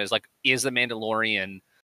touched on is the Mandalorian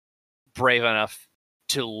brave enough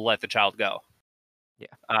to let the child go?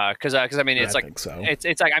 Yeah. Because I mean it's I like think so.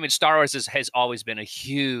 it's like, I mean, Star Wars has always been a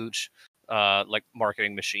huge like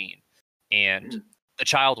marketing machine, and the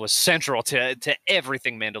child was central to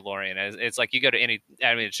everything Mandalorian. It's like you go to any,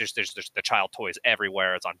 I mean, it's just there's the child toys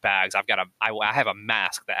everywhere. It's on bags. I have a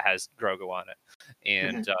mask that has Grogu on it,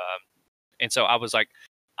 and so I was like,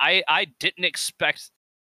 I didn't expect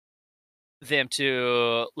them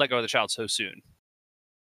to let go of the child so soon.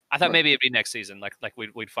 I thought maybe it'd be next season, like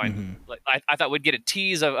we'd find, like I thought we'd get a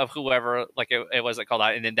tease of whoever, like it wasn't called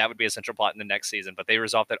out, and then that would be a central plot in the next season. But they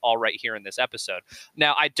resolved it all right here in this episode.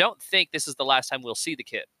 Now, I don't think this is the last time we'll see the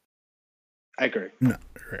kid, I agree. No,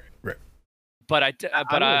 right. but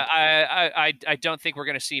I don't think we're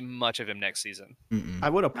going to see much of him next season. Mm-mm. I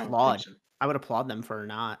would I don't think applaud. so. I would applaud them for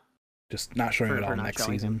not. Just not showing For- it for all not next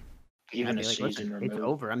showing season. him. Even I'd a be like, season listen, it's removed.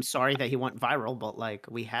 over. I'm sorry that he went viral, but like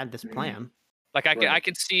we had this plan. Like I Right.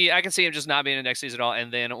 can see him just not being in the next season at all. And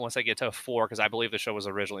then once I get to 4, because I believe the show was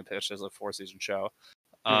originally pitched as a 4-season show.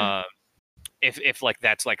 If like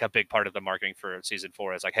that's like a big part of the marketing for season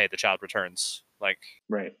 4 is like, hey, the child returns. Like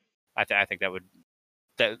Right. I think that would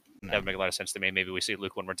make a lot of sense to me. Maybe we see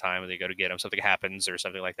Luke one more time and they go to get him, something happens or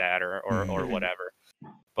something like that, or whatever.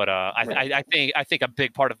 But I think a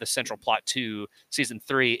big part of the central plot to season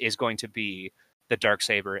 3 is going to be the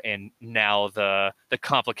Darksaber and now the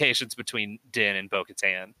complications between Din and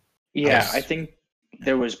Bo-Katan. Yeah, Yes. I think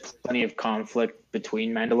there was plenty of conflict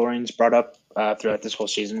between Mandalorians brought up throughout this whole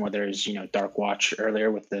season, whether it's, Dark Watch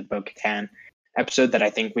earlier with the Bo-Katan episode, that I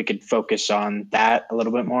think we could focus on that a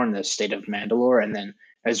little bit more in the state of Mandalore, and then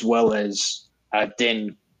as well as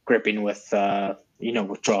Din gripping with,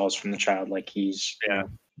 withdrawals from the child, like he's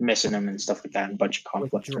missing him and stuff like that, and a bunch of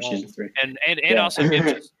conflict for season 3. And Yeah. also him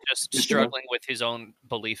just struggling with his own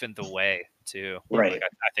belief in the way too. Right. Like,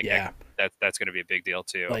 I think that's going to be a big deal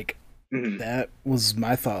too. Like Mhm. that was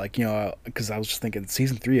my thought. Like because I was just thinking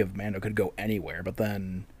season 3 of Mando could go anywhere, but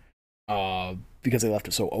then because they left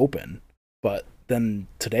it so open. But then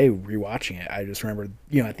today rewatching it, I just remember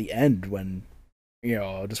at the end when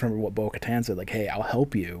I just remember what Bo-Katan said, like, "Hey, I'll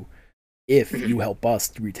help you if you help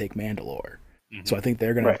us retake Mandalore." So I think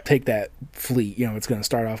they're going to take that fleet. It's going to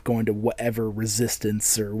start off going to whatever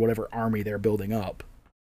resistance or whatever army they're building up.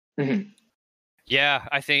 Mhm. Yeah,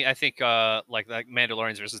 I think like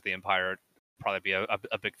Mandalorians versus the Empire would probably be a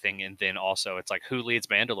big thing, and then also it's like who leads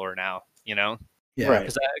Mandalore now, Yeah. Right.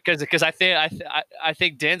 Because I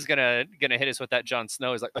think Din's gonna hit us with that Jon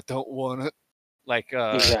Snow. He's like, I don't want it. Like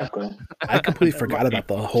Exactly. I completely forgot about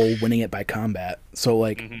the whole winning it by combat. So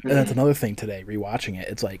like, Mhm. and that's another thing today. Rewatching it,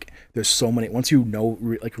 it's like there's so many. Once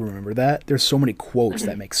remember that, there's so many quotes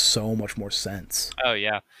that make so much more sense. oh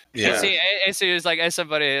yeah. Yeah. And see, it's like as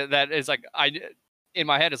somebody that is like in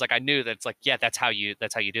my head is like I knew that it's like that's how you do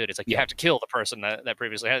it. It's like you have to kill the person that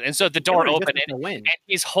previously had, and so the door Everybody opened just has to win. and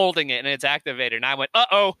he's holding it and it's activated, and I went,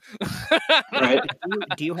 uh-oh. Right.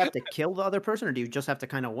 Do you have to kill the other person, or do you just have to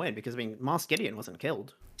kind of win? Because I mean, Moss Gideon wasn't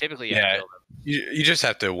killed. Typically, you have to kill them. You just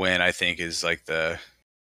have to win, I think, is like the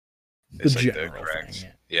general correct.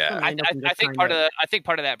 thing. Yeah. I know, I'm I just think trying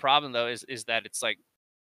part of that problem though is that it's like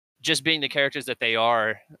just being the characters that they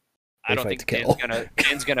are, I They don't fight think to kill.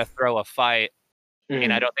 Din's gonna throw a fight.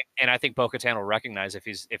 Mhm. And I think Bo-Katan will recognize if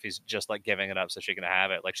he's just like giving it up so she can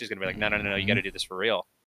have it. Like she's gonna be like, no, you got to do this for real.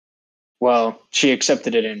 Well, she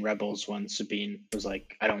accepted it in Rebels when Sabine was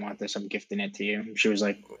like, "I don't want this. I'm gifting it to you." She was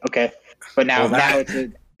like, "Okay," but now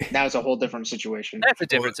it's a whole different situation. That's a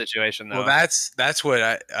different situation, though. Well, that's what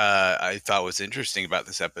I thought was interesting about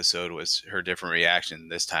this episode was her different reaction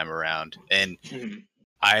this time around, and Mhm.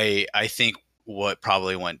 I think what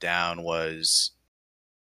probably went down was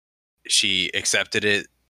she accepted it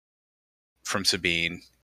from Sabine,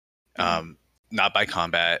 not by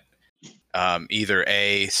combat. Either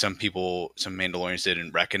some Mandalorians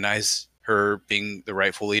didn't recognize her being the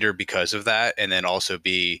rightful leader because of that, and then also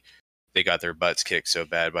B, they got their butts kicked so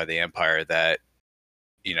bad by the Empire that,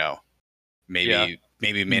 maybe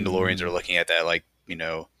Mandalorians are looking at that like,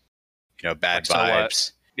 bad Like, so what?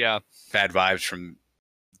 vibes. Yeah. Bad vibes from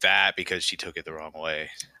that because she took it the wrong way.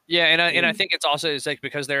 Yeah, and I think it's like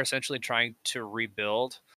because they're essentially trying to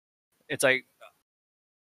rebuild. It's like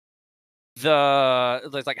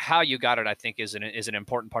like how you got it. I think is an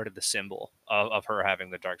important part of the symbol of her having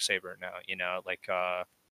the Darksaber now. Like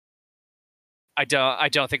I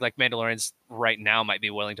don't think like Mandalorians right now might be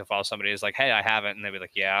willing to follow somebody who's like, hey, I haven't, and they'd be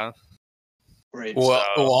like, yeah. Right. Well,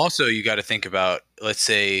 also you got to think about, let's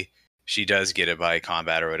say she does get it by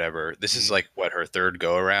combat or whatever. This is like what, her third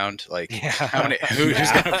go around. Like, how many?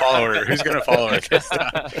 Who's gonna follow her? Who's gonna follow her this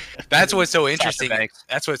time? That's what's so interesting.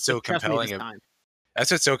 That's what's so compelling. That's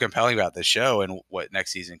what's so compelling about the show and what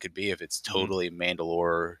next season could be if it's totally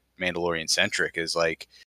Mandalorian centric. Is like,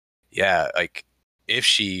 yeah, like if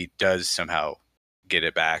she does somehow get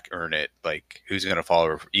it back, earn it, like who's gonna follow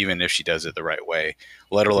her? Even if she does it the right way,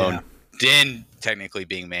 let alone Din technically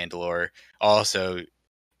being Mandalore. Also,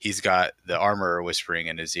 he's got the armor whispering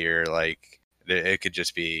in his ear. Like it could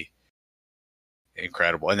just be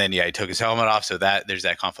incredible. And then he took his helmet off, so that there's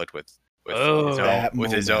that conflict with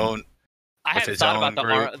his own. I hadn't thought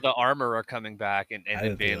about the armorer coming back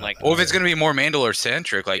and being like, well, if it's gonna be more Mandalore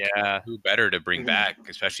centric, like who better to bring back,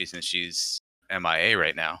 especially since she's MIA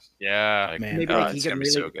right now. Yeah, like, maybe it's gonna be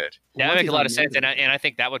so good. Yeah, that makes a lot of sense, and I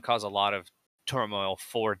think that would cause a lot of turmoil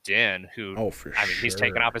for Din, who he's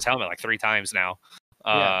taken off his helmet like 3 times now.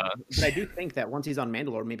 But I do think that once he's on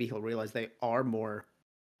Mandalore, maybe he'll realize they are more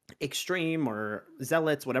extreme or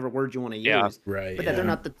zealots, whatever word you want to use. Right. But that they're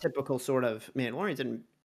not the typical sort of Mandalorians, and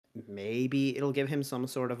maybe it'll give him some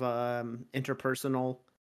sort of interpersonal,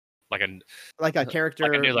 like a character,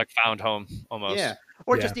 like a new found home almost. Yeah,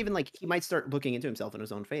 or just even like he might start looking into himself and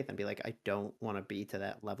his own faith and be like, I don't want to be to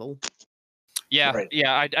that level. Yeah,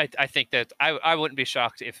 I think that I wouldn't be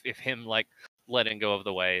shocked if him like letting go of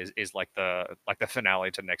the way is like the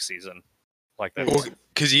finale to next season, like that.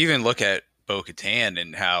 Because you even look at Bo-Katan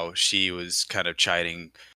and how she was kind of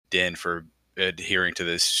chiding Din for adhering to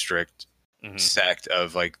this strict sect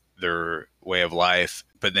of like their way of life,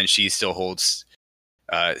 but then she still holds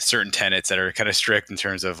certain tenets that are kind of strict in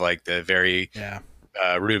terms of like the very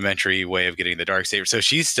rudimentary way of getting the Darksaber. So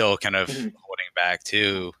she's still kind of holding back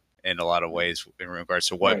too in a lot of ways in regards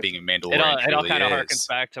to what being a Mandalorian it all kind of harkens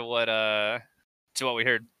back to what we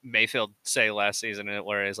heard Mayfield say last season,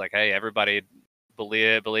 where it's like, hey, everybody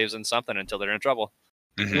believes in something until they're in trouble.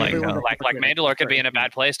 Like Mandalore could be in a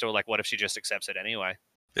bad place to like, what if she just accepts it anyway?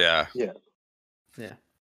 Yeah.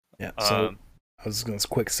 So I was going to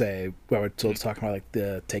quick say, while we're still talking about like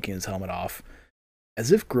the taking his helmet off,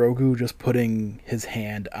 as if Grogu just putting his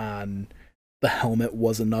hand on the helmet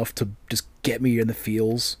was enough to just get me in the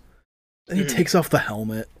feels. Then he takes off the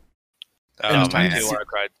helmet. Oh man, I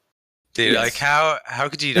cried. Dude, like how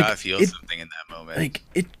could you not feel something in that moment? Like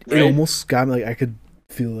it almost got me. Like I could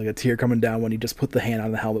feel like a tear coming down when he just put the hand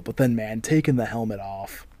on the helmet. But then, man, taking the helmet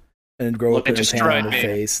off and Grogu putting his hand on the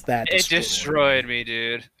face, it destroyed me,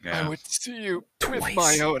 dude. Yeah. I would see you with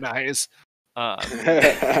my own eyes.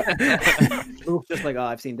 Luke's just like, oh,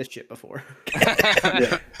 I've seen this shit before.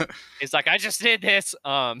 He's like, I just did this.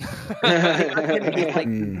 He's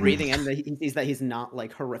like breathing in. He sees that he's not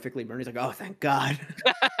like horrifically burned. He's like, oh, thank God.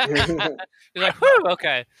 He's like, whew,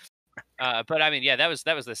 okay. But I mean, yeah, that was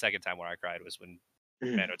the second time where I cried was when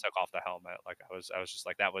Mando took off the helmet. Like I was just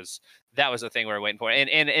like, that was the thing we were waiting for,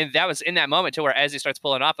 and that was in that moment too, where as he starts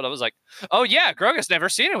pulling off, and I was like, oh yeah, Grogu's never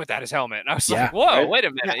seen it without his helmet. And I was like, whoa, wait a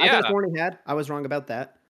minute, I just already had. I was wrong about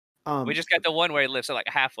that. We just got the one where he lifts it like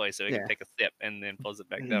halfway, so he can take a sip and then pulls it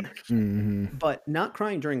back down. But not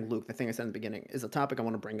crying during Luke, the thing I said in the beginning, is a topic I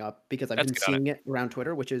want to bring up because I've been seeing it around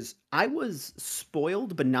Twitter, which is I was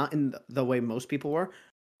spoiled, but not in the way most people were.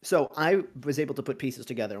 So I was able to put pieces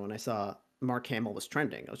together when I saw Mark Hamill was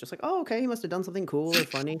trending. I was just like, oh, okay, he must have done something cool or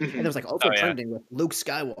funny. And there was like also Oh, yeah. trending with Luke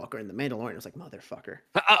Skywalker and the Mandalorian. I was like, motherfucker.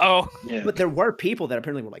 Uh-oh. Yeah. But there were people that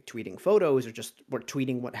apparently were like tweeting photos or just were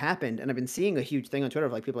tweeting what happened. And I've been seeing a huge thing on Twitter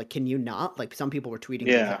of like people like, can you not? Like some people were tweeting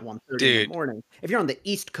things Yeah. at 1:30 in Dude. the morning. If you're on the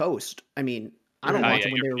East Coast, I mean, I don't Oh, watch yeah,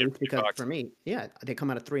 it when they you're release because fucked. for me, yeah, they come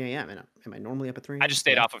out at 3 a.m. And am I normally up at 3 a.m.? I just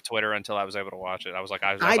stayed Yeah. off of Twitter until I was able to watch it. I was like,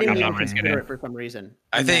 I was I like, didn't I'm even not risking consider it. it for some reason.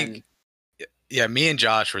 I And think- Yeah, me and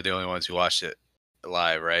Josh were the only ones who watched it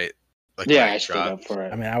live, right? Like, Yeah, when it I stood dropped. up for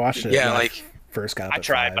it. I mean, I watched it. Yeah, when I like- first got up I at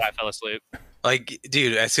tried, 5. but I fell asleep. Like,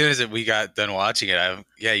 dude, as soon as we got done watching it,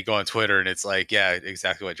 you go on Twitter and it's like, yeah,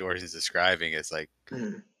 exactly what Jordan's describing. It's like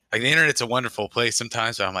Mhm. the internet's a wonderful place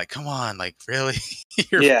sometimes, but I'm like, come on, like, really?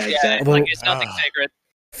 You're- Yeah, Yeah, exactly. it's Although- like it's nothing sacred.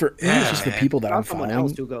 For me, Yeah, it's just the man. people that I'm Not someone following.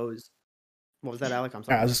 else who goes. What was that, Alec? I'm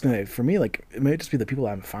sorry. I was just gonna. For me, like it may just be the people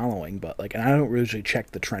that I'm following, but like, and I don't usually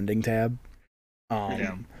check the trending tab.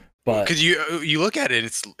 Yeah. But Because you look at it,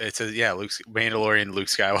 it's a Mandalorian, Luke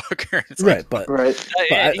Skywalker. It's right, like, but Right.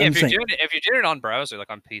 Yeah, I'm if saying- you're doing it on browser, like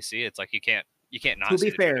on PC, it's like you can't not. To see be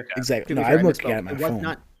the fair, trending tab. exactly. To No, be fair, I'm I looking misspoke. at it on my It was phone.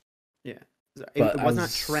 not. Yeah, it But was I not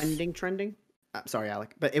was- trending. Sorry,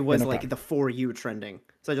 Alec, but it was no like problem. the For You trending.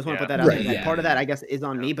 So I just want to Yeah. put that out Right, there. That yeah. part of that, I guess, is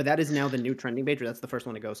on me, but that is now the new trending page. Or that's the first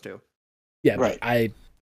one it goes to. Yeah, Right. but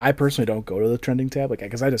I personally don't go to the trending tab, like,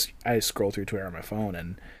 because I scroll through Twitter on my phone,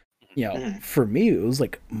 and Mhm. for me, it was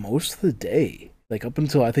like most of the day, like up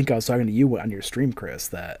until I think I was talking to you on your stream, Chris,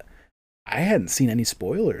 that I hadn't seen any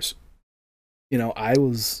spoilers. I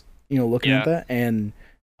was looking at that, and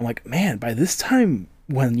I'm like, man, by this time,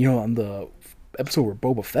 when on the episode where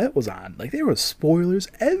Boba Fett was on, like there were spoilers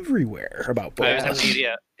everywhere about It Boba was Fett.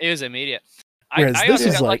 immediate. It was immediate. Whereas I this also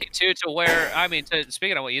is got like- lucky too, to where I mean,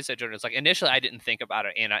 speaking of what you said, Jordan, it's like initially I didn't think about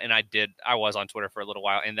it, and I was on Twitter for a little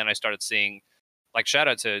while, and then I started seeing, like, shout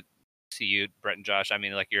out to you, Brett and Josh. I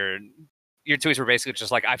mean, like your tweets were basically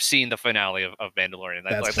just like, I've seen the finale of Mandalorian.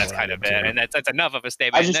 That's what I kind of did, it, too. and that's enough of a I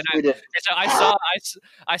statement. just And then tweeted. so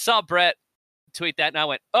I saw Brett tweet that, and I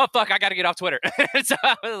went, oh fuck, I got to get off Twitter. So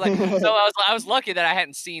I was lucky that I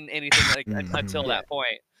hadn't seen anything like until that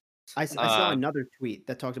point. I saw Um, another tweet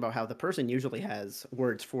that talked about how the person usually has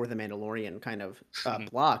words for the Mandalorian kind of Mhm.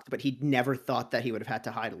 blocked, but he never thought that he would have had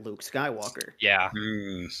to hide Luke Skywalker. Yeah,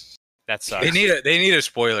 mm. that sucks. They need a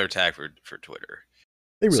spoiler tag for Twitter.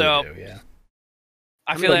 They really So- do, yeah.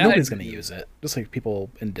 I But feel like nobody's gonna use it. Just like people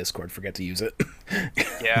in Discord forget to use it.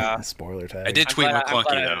 Yeah. Spoiler tag. I did tweet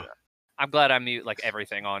McClunky though. I'm glad I mute like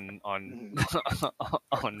everything on on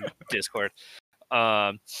Discord.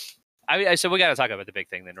 So we got to talk about the big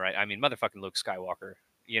thing then, right? I mean, motherfucking Luke Skywalker.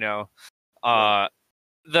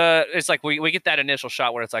 It's like we get that initial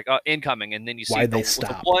shot where it's like incoming, and then you see Why'd they the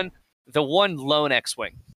stop? one lone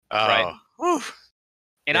X-wing, Oh, Right. whew.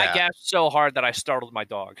 and I Yeah. gasped so hard that I startled my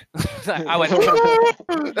dog. I went.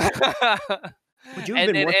 Would you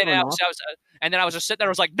have been more thrown off? And then I was just sitting there. I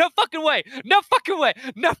was like, "No fucking way! No fucking way!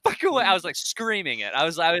 No fucking way!" I was like screaming it. I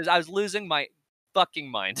was losing my fucking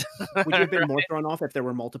mind. Would you have been more thrown off if there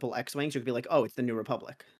were multiple X-wings? You could be like, "Oh, it's the New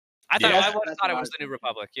Republic." I thought Yeah. I would have That's thought what it I was was the New thinking.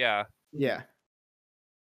 Republic. Yeah, Yeah,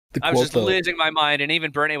 The I was quote, just though, losing my mind, and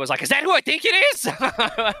even Bernie was like, "Is that who I think it is?"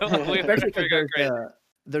 We were especially because going crazy.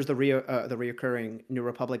 there's the reoccurring New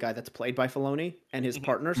Republic guy that's played by Filoni and his Mhm.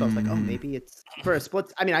 partner. So I was like, "Oh, Mhm. maybe it's for a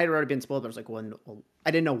split." I mean, I had already been spoiled, but I was like, "Well,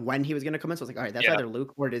 I didn't know when he was going to come in." So I was like, "All right, that's Yeah. either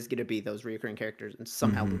Luke or it is going to be those reoccurring characters, and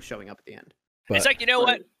somehow Mhm. Luke showing up at the end." but It's like, you know what?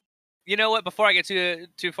 Right. You know what? Before I get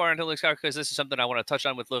too far into Luke Skywalker, because this is something I want to touch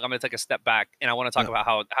on with Luke, I'm going to take a step back and I want to talk Yeah.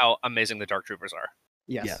 about how amazing the Dark Troopers are.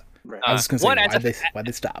 Yes. Yeah. Right. I was just gonna say, one, as why'd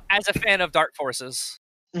they stop? As a fan of Dark Forces,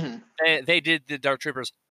 Mhm. they did the Dark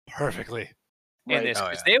Troopers perfectly in Right. this Oh,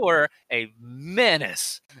 because yeah. they were a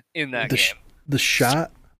menace in that The game. The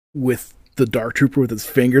shot with the Dark Trooper with his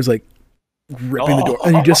fingers like ripping the door,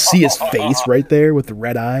 and you just see his face right there with the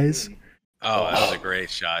red eyes. Oh, that was a great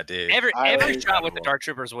shot, dude. Every I shot was with the incredible. Dark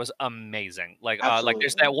Troopers was amazing. Like there's Absolutely.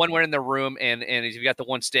 that one where in the room and you got the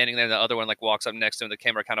one standing there, and the other one like walks up next to him. The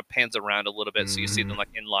camera kind of pans around a little bit, so you see them like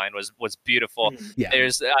in line. Was beautiful. Mhm. Yeah.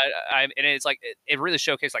 There's and it's like it really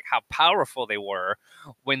showcased like how powerful they were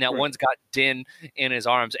when that Right. one's got Din in his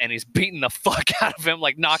arms and he's beating the fuck out of him,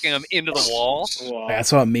 like knocking him into the wall. Wow. I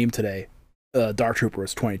saw a meme today. Dark Trooper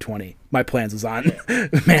was 2020. My plans was on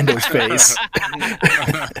Mando's face.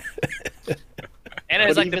 And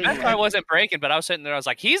it's But like the even, best part like- wasn't breaking, but I was sitting there, I was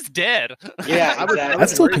like, he's dead. Yeah, I was, I exactly. was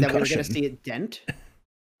That's still worried that we were going to concussion. see it dent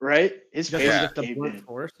Right? His just face from Yeah. just the caved blunt in.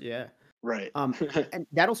 force. Yeah. Right. And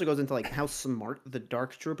that also goes into like how smart the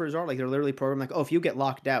Dark Troopers are. Like they're literally programmed like, oh, if you get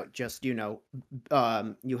locked out, just you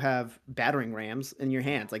have battering rams in your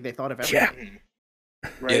hands. Like they thought of everything. Yeah.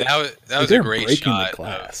 Right. Yeah, that was Like, a they're great breaking shot the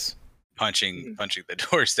class. punching the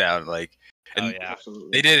doors down. Like, and Oh yeah. Absolutely.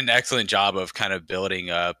 they did an excellent job of kind of building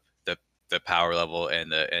up the power level and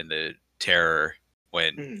the terror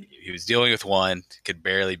when he was dealing with one, could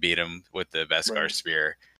barely beat him with the Beskar Right.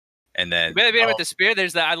 spear, and then Really beat him with the spear.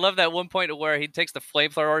 There's that. I love that one point where he takes the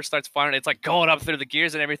flamethrower, starts firing. It's like going up through the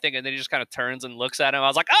gears and everything, and then he just kind of turns and looks at him. I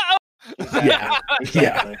was like, oh. Yeah.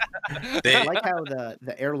 Exactly. I like how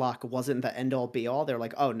the airlock wasn't the end all be all. They're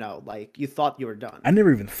like, oh no, like you thought you were done. I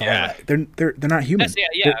never even thought Yeah. of that. They're not human. Yes,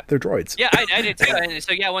 yeah. They're droids. Yeah, I did too. And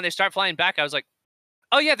so yeah, when they start flying back, I was like,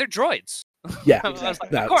 oh yeah, they're droids. Yeah. I was like,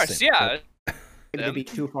 That's of course, the same. yeah. Could they be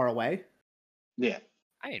too far away? Yeah.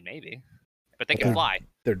 I mean, maybe, but they can fly.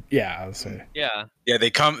 I would say. Yeah. yeah, they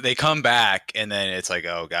come back, and then it's like,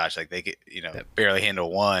 oh gosh, like they could, barely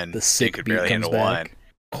handle one. The They sick could beat barely comes handle one. back.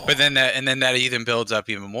 But then that even builds up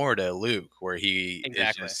even more to Luke, where he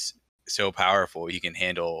Exactly. is just so powerful, he can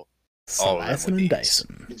handle all of them Slicing with and ease.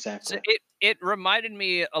 dicing. Exactly. So it reminded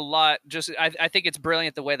me a lot. Just I think it's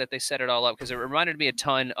brilliant the way that they set it all up, because it reminded me a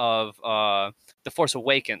ton of The Force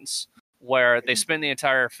Awakens, where they spend the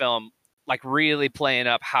entire film like really playing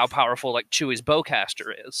up how powerful like Chewie's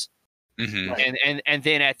bowcaster is. Mhm. Right. And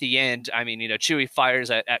then at the end, I mean, Chewie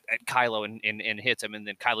fires at Kylo and hits him, and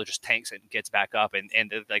then Kylo just tanks it and gets back up, and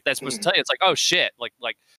like that's supposed to tell you, it's like, oh shit, like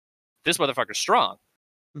this motherfucker's strong.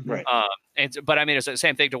 Right. But I mean, it's the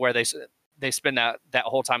same thing to where they spend that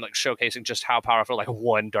whole time like showcasing just how powerful like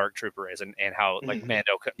one Dark Trooper is, and how like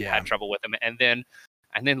Mando had trouble with him, and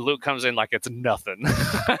then Luke comes in like it's nothing.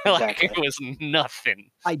 Like it was nothing.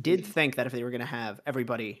 I did think that if they were going to have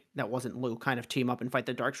everybody that wasn't Luke kind of team up and fight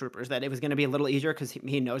the Dark Troopers, that it was going to be a little easier because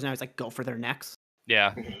he knows now. He's like, go for their necks.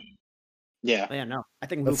 Yeah. Yeah. But yeah, no, I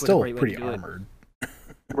think Luke But was still a great way pretty to do it. armored.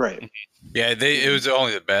 Right. Yeah, it was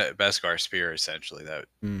only the Beskar spear essentially that.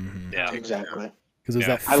 Mm-hmm. Yeah. Exactly. Because it was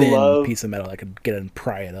Yeah. that I thin love- piece of metal that could get it and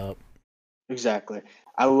pry it up. Exactly.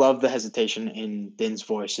 I love the hesitation in Din's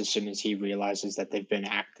voice as soon as he realizes that they've been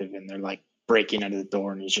active and they're like breaking out of the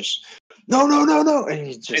door, and he's just no, and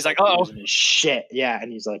he's like, uh-oh. losing his shit. Yeah,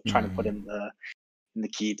 and he's like trying to put in the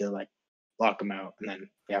key to like lock him out, and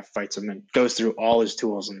then fights him and goes through all his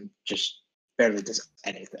tools and just barely does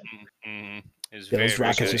anything. Mm-hmm. It was Yeah, those very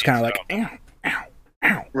rockets good. just kind of like, ow, ow,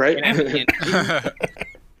 ow. Right? And I mean,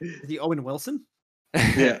 Is he Owen Wilson?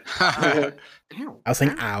 Yeah. Ow. I was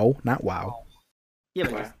saying ow, not wow. Yeah,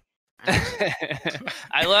 but Wow.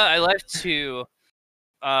 I love to.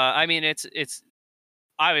 I mean, it's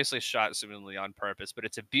obviously shot similarly on purpose, but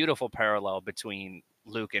it's a beautiful parallel between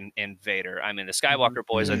Luke and Vader. I mean, the Skywalker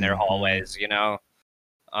boys in their hallways, Giving to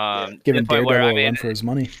the point Daredevil where, I a mean, run for his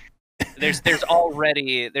money. there's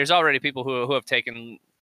already people who have taken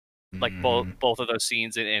like Mm. both of those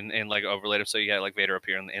scenes and like overlaid them. So you got like Vader up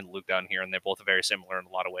here and Luke down here, and they're both very similar in a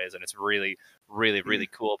lot of ways, and it's really, really, really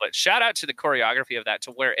cool. But shout out to the choreography of that,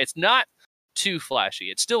 to where it's not too flashy.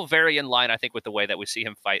 It's still very in line, I think, with the way that we see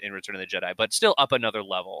him fight in Return of the Jedi, but still up another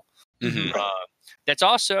level. Mhm. That's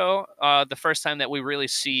also the first time that we really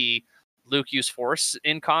see Luke use Force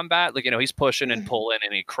in combat. Like, he's pushing and pulling,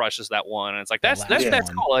 and he crushes that one, and it's like that's last that's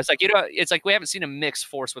one. cool. It's like it's like we haven't seen him mix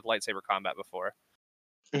Force with lightsaber combat before.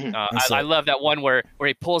 That's I like- love that one where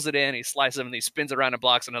he pulls it in, he slices him, and he spins around and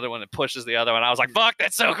blocks another one that pushes the other one. I was like, "Fuck,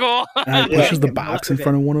 that's so cool!" And it pushes the box in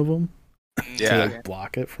front of one of them to Yeah. like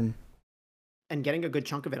block it from. and getting a good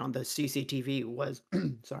chunk of it on the CCTV was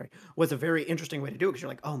was a very interesting way to do it, because you're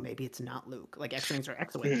like, oh, maybe it's not Luke. Like X-wings are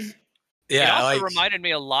X-wings. Yeah, it I also like- reminded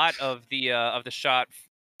me a lot of the shot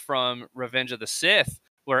from Revenge of the Sith,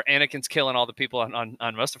 where Anakin's killing all the people on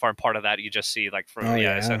Mustafar, and part of that you just see like from Oh,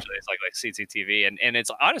 yeah. essentially it's like CCTV, and it's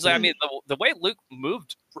honestly, I mean, the way Luke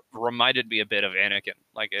moved reminded me a bit of Anakin,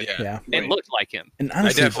 like it, Yeah. Yeah. it looked like him. And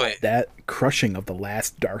honestly, definitely- that crushing of the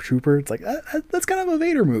last Dark Trooper, it's like, that's kind of a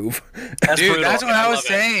Vader move. That's Dude, brutal, that's what and I was love it.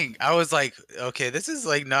 saying. I was like, okay, this is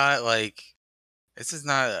not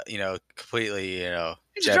completely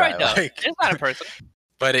He's a Jedi, droid, though. like- It's not a person.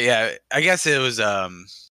 But yeah, I guess it was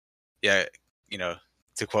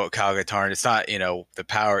to quote Kyle Katarn, it's not the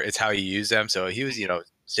power, it's how you use them. So he was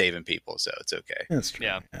saving people, so it's okay. That's true.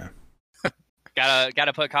 Yeah. Yeah.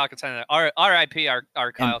 Gotta put Kyle Katarn. R.I.P.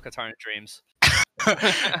 our Kyle Katarn dreams.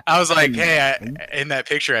 I was like, Mm. hey, in that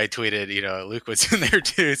picture I tweeted, Luke was in there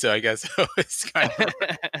too, so I guess it was kind of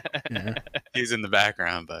Yeah. he's in the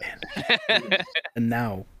background, but And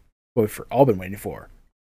now, what we've all been waiting for,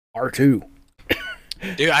 R2.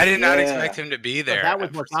 dude, I did not Yeah. expect him to be But there. that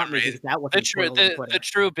was for what some got me, reason. because that was the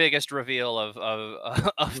true biggest reveal of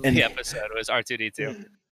And- the episode was R2D2.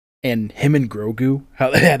 And him and Grogu,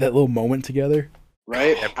 how they had that little moment together.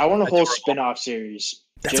 Right? Yeah, I want a whole adorable. spin-off series.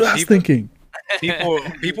 That's Just what I was people- thinking.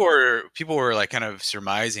 people were like kind of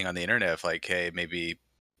surmising on the internet of like, hey, maybe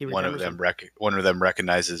He one of remembers them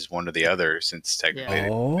recognizes one or the other, since technically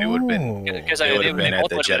Oh, they would have been Because They would've been at both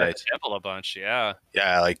the would've been Jedi at the temple a bunch. Yeah.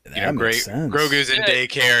 like That makes sense. Grogu's in Yeah.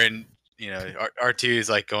 daycare and R2 is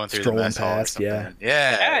like going through Strolling the mess hall or past, yeah. something.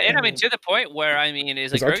 Yeah. Yeah, and I mean to the point where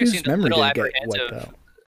is like Because Grogu R2's seemed a memory little didn't get wiped apprehensive. out.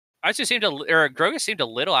 Grogu seemed a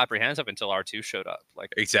little apprehensive until R2 showed up.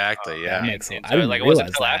 Like Exactly. That Yeah. makes sense. and I so, didn't like it wasn't realize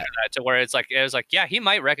until that. after that to where it was like yeah, he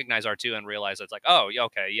might recognize R2 and realize it's like, oh, yeah,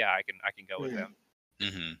 okay, yeah, I can go with him.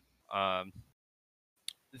 Mm-hmm.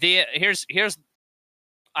 Here's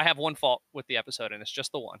I have one fault with the episode, and it's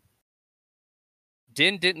just the one.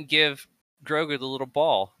 Din didn't give Grogu the little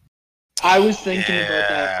ball. I was thinking about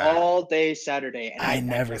that Yeah. all day Saturday, and I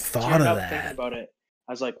never kept thought tearing of up that. Thinking about it,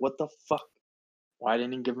 I was like, "What the fuck? Why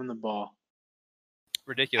didn't he give him the ball?"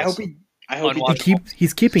 Ridiculous. I hope he Unwatchable.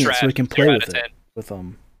 He's keeping it so he Trash. can play 0 with out of it 10. with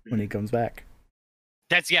when he comes back.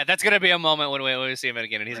 That's gonna be a moment when we see him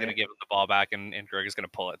again, and he's gonna Right. give him the ball back, and Greg is gonna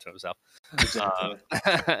pull it to himself. Exactly.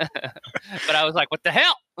 But I was like, what the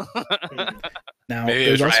hell? Now Maybe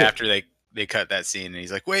it was there's right also after they cut that scene, and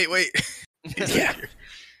he's like, wait. He's Yeah. like,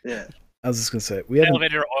 Yeah. I was just gonna say we The haven't.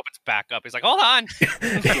 elevator opens back up. He's like, hold on.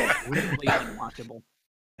 Weirdly unwatchable.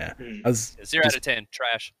 Mhm. I was 0 out of 10.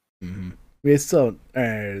 Trash. Mhm. We still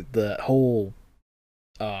the whole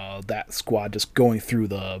that squad just going through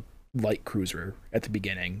the light cruiser at the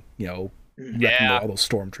beginning, Mhm. wrecking Yeah. all those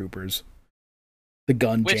stormtroopers. The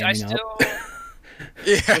gun Which I jamming still. up.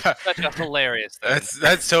 yeah. Such a hilarious thing.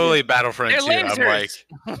 That's totally Battlefront They're 2. I'm like,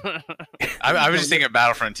 lasers. I was just thinking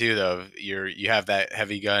Battlefront 2 though. You have that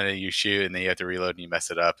heavy gun and you shoot, and then you have to reload and you mess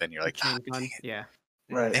it up, and you're like, Chain "Ah, gun. dang it." Yeah.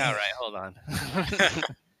 Right. Yeah, right. Hold on.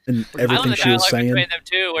 And I love everything the she was dialogue saying. between them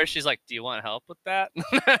too, where she's like, "Do you want help with that?"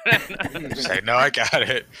 She's like, no, I got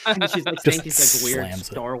it. And she's like Just saying these like weird slams it.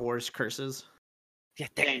 Star Wars curses. Yeah,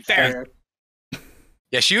 Dang, fair.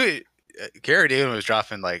 Yeah, Cara Dune was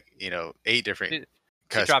dropping like 8 different. She's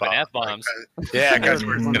cuss dropping bombs. F-bombs. Yeah, There cuss was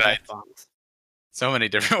words one tonight. F-bombs. So many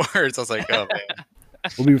different words. I was like, oh man.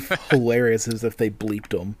 What would be hilarious is if they bleeped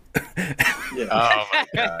them. Yeah. Oh my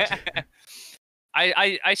gosh.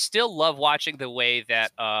 I still love watching the way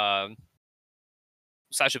that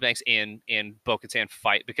Sasha Banks and Bo-Katan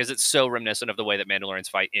fight, because it's so reminiscent of the way that Mandalorians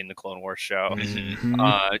fight in the Clone Wars show.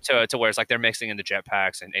 Mhm. To where it's like they're mixing in the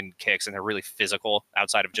jetpacks and kicks, and they're really physical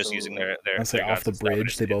outside of just using their I say their off guns the and stuff, and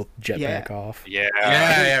bridge, they it's- both jetpack off. Yeah,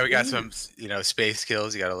 Yeah, we got some space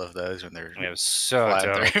skills. You gotta love those when they're it was so flying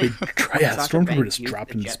dope. through. Yeah, Sasha Stormtrooper Banks just used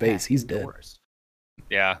dropped the into jetpack space. He's dead. indoors.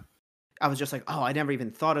 Yeah. I was just like, oh, I never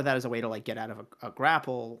even thought of that as a way to like get out of a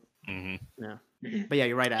grapple. hmm Mhm. But yeah,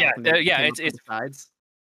 you're right. Yeah, Alec, when they yeah, came it's- up from the sides.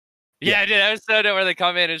 Yeah, dude, I was so dope where they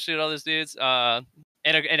come in and shoot all these dudes. And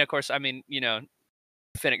of course, I mean,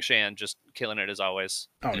 Fennec Shan just killing it as always.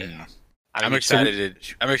 Oh yeah. I'm mean, excited.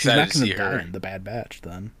 I'm She's excited not to gonna see die her. in the Bad Batch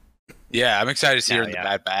then. Yeah, I'm excited to see her No, in the yeah.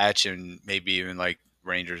 Bad Batch, and maybe even like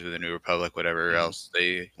Rangers of the New Republic, whatever else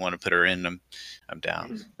they want to put her in. I'm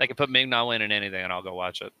down. They can put Ming Na Wen in anything, and I'll go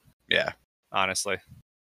watch it. Yeah. Honestly,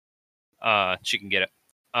 she can get it.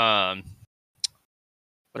 What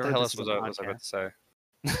the Or hell this else is a was I about to say?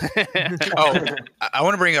 Oh, I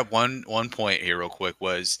want to bring up one point here real quick.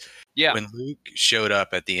 Was Yeah. when Luke showed up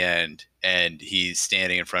at the end and he's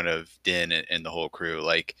standing in front of Din and the whole crew.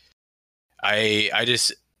 Like, I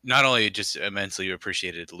just not only just immensely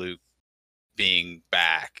appreciated Luke being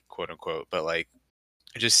back, quote unquote, but like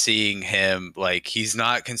just seeing him, like he's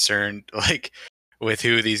not concerned like with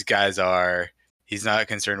who these guys are. He's not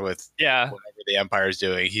concerned with Yeah. whatever the Empire's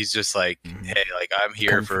doing. He's just like, Mhm. hey, like I'm here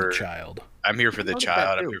Come for the child. I'm here for the Look at that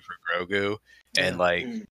child. I'm too. here for Grogu, and Yeah. like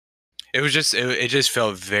Mhm. it was just it just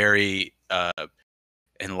felt very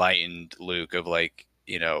enlightened Luke of like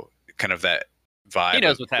kind of that vibe. He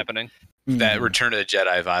knows of- what's happening. That Mhm. Return of the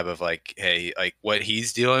Jedi vibe of like, hey, like what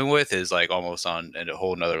he's dealing with is like almost on a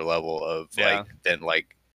whole nother level of Yeah. like than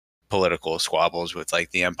like political squabbles with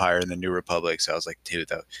like the Empire and the New Republic. So I was like, dude,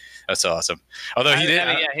 that's awesome. Although he did,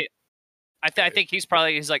 I think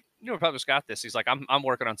he's like, New Republic's got this. He's like, I'm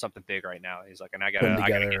working on something big right now. He's like, and I Putting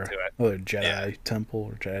gotta get together to it. another Jedi temple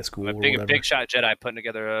or Jedi school A or big whatever. shot Jedi putting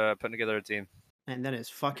together a team. And then his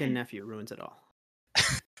fucking nephew ruins it all.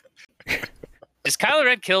 Does Kylo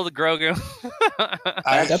Ren kill the Grogu?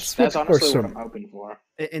 That's That's what we're honestly what some- I'm hoping for.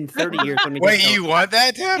 In 30 years, when we wait, get you want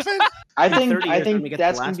that to happen? I in think 30 years, when we get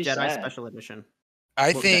that's the gonna Last be Jedi sad. Special Edition.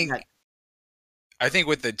 I Well, think that- I think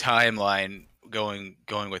with the timeline going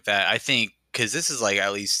with that, I think because this is like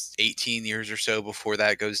at least 18 years or so before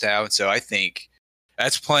that goes down. So I think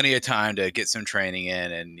that's plenty of time to get some training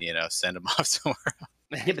in and send them off somewhere.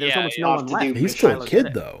 Yeah, but there's Yeah, almost yeah. no I'll one have to left. do- He's because still a Shiloh kid did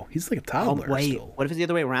it. though. He's like a Oh, toddler wait, still. what if it's the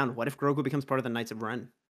other way around? What if Grogu becomes part of the Knights of Ren?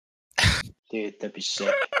 Dude, that'd be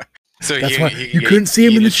sick. So That's he- why he you get couldn't see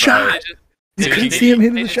him in the yeeted by- shot. They You couldn't did- see him they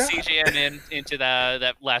in the did shot. CGN into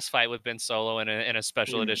that last fight with Ben Solo in a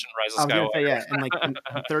special Mm. edition Rise I of was gonna say, Skywalker. yeah, and like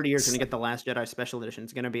in 30 years, when you get the Last Jedi special edition,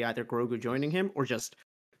 it's gonna be either Grogu joining him or just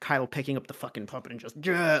Kylo picking up the fucking puppet and just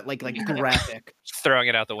like graphic. Throwing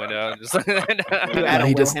it out the window. Just- You add No, a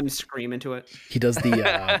he just- Wilhelm scream into it. He does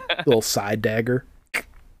the little side dagger.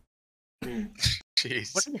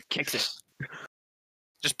 Jeez. What if he kicks it?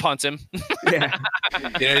 Just punts him. Yeah.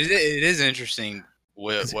 Yeah, it is interesting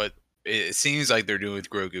what it seems like they're doing with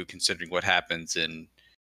Grogu, considering what happens in,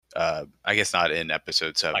 I guess not in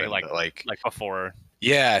episode 7, Like- but like Like before.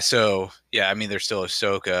 yeah. So yeah, I mean, there's still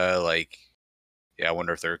Ahsoka. Like, yeah, I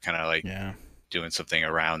wonder if they're kind of like Yeah. doing something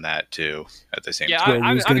around that too at the same Yeah, time.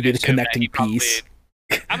 Grogu's I'm gonna be the assume that connecting he probably- piece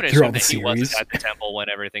I'm gonna through assume all the that he wasn't series. at the temple when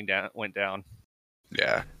everything went down.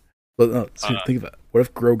 Yeah. But no, so Uh, think about it. What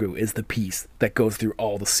if Grogu is the piece that goes through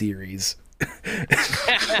all the series?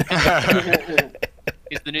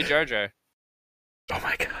 He's the new Jar Jar. Oh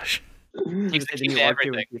my gosh. He's the key to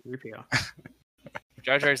everything. C-3PO.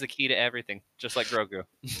 Jar Jar is the key to everything, just like Grogu.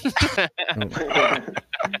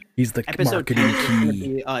 He's the Episode 10 marketing is gonna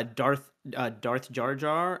key. be Darth Jar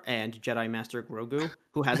Jar and Jedi Master Grogu,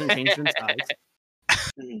 who hasn't changed in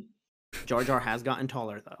size. Jar Jar has gotten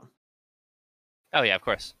taller though. Oh yeah, of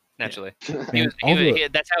course, naturally. Man, all the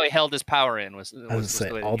That's how he held his power in. Was gonna say,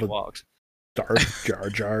 the way all that he the- walks. Darth Jar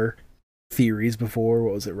Jar theories before.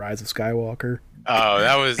 What was it? Rise of Skywalker? Oh,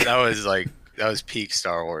 that was peak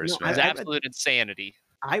Star Wars, No, It was man. absolute insanity.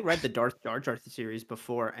 I read the Darth Jar Jar series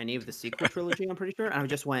before any of the sequel trilogy, I'm pretty sure, and I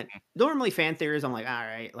just went. Normally, fan theories, I'm like, all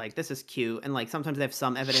right, like this is cute, and like sometimes they have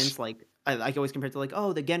some evidence, like I always compare it to like,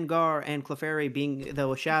 oh, the Gengar and Clefairy being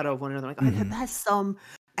the shadow of one another. Like, oh, that has some,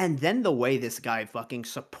 and then the way this guy fucking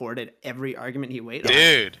supported every argument he made,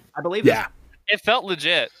 Dude. I believe Yeah, It felt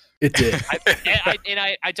legit. it did.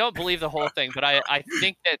 I don't believe the whole thing, but I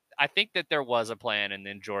think that there was a plan, and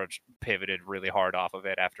then George pivoted really hard off of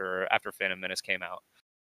it after Phantom Menace came out.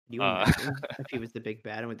 You imagine if he was the big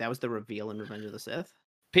bad, and that was the reveal in Revenge of the Sith.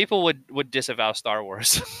 People would disavow Star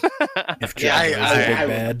Wars. If Yeah, Jar Jar was the big I would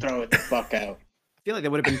bad, throw it the fuck out. I feel like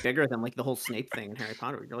that would have been bigger than like the whole Snape thing in Harry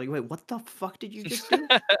Potter. You're like, wait, what the fuck did you just do?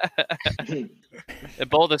 The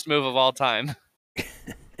boldest move of all time.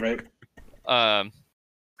 Right?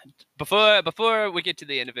 Before we get to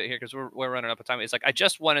the end of it here, because we're running up on time, it's like I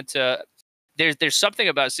just wanted to. There's something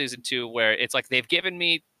about season 2 where it's like they've given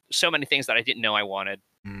me so many things that I didn't know I wanted.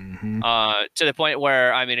 Mhm. To the point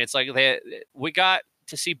where I mean, it's like we got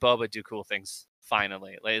to see Boba do cool things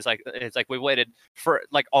finally. Like, it's like we waited for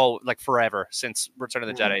forever since Return of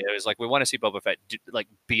the Jedi. It was like we want to see Boba Fett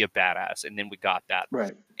be a badass, and then we got that.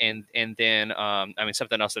 Right. And then I mean,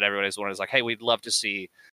 something else that everybody's wanted is like, hey, we'd love to see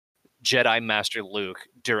Jedi Master Luke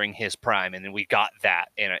during his prime, and then we got that,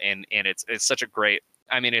 and it's such a great.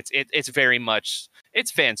 I mean, it's very much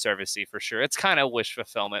it's fan servicey for sure. It's kind of wish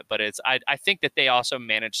fulfillment, but I think that they also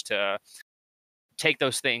managed to take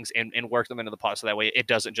those things and work them into the plot so that way it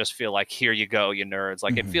doesn't just feel like here you go, you nerds.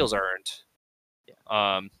 Like it feels earned.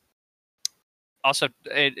 Yeah. Also,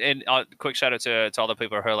 and quick shout out to all the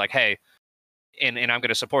people who are like, hey, and I'm going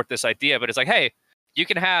to support this idea, but it's like, hey, you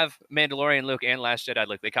can have Mandalorian Luke and Last Jedi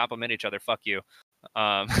Luke. They complement each other. Fuck you.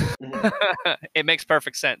 It makes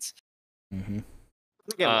perfect sense. Mm-hmm.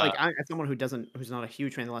 Again, like as someone who's not a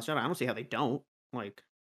huge fan of the Last Jedi, I don't see how they don't like.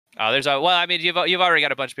 I mean, you've already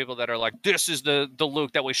got a bunch of people that are like, this is the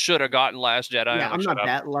Luke that we should have gotten Last Jedi. Yeah, like, I'm shut not up.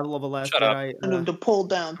 that level of a Last Shut up. Jedi. To pull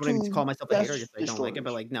down. I don't even call myself a hater, just I Death don't like it.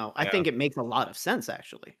 But like, no, I Yeah. think it makes a lot of sense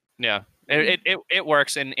actually. Yeah, it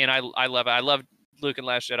works, and I love it. I love Luke and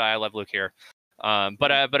Last Jedi. I love Luke here.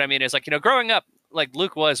 But I mean, it's like, growing up, like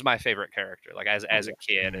Luke was my favorite character. Like as a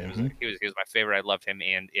kid, it was like, he was my favorite. I loved him,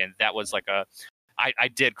 and that was like I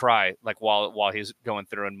did cry like while he's going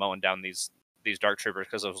through and mowing down these dark troopers,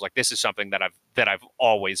 because I was like, this is something that I've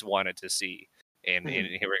always wanted to see, and here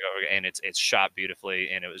we go, and it's shot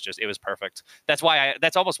beautifully, and it was perfect. That's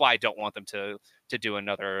almost why I don't want them to do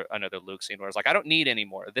another Luke scene where it's like, I don't need any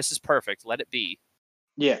more. This is perfect. Let it be.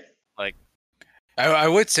 Yeah. Like I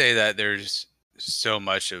would say that there's so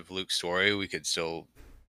much of Luke's story we could still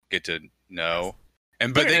get to know,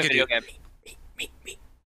 but they could do.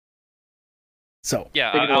 So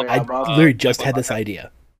Yeah, Take it away, I Rob. literally just had this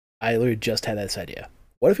idea.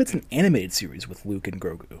 What if it's an animated series with Luke and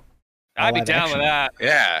Grogu? I'd be Live down action. with that.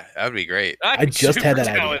 Yeah, that would be great, I'd I be just had super that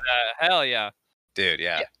down idea. with that. Hell yeah. dude.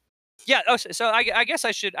 Yeah, Yeah. Oh, so I guess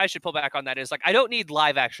I should pull back on that. Is like, I don't need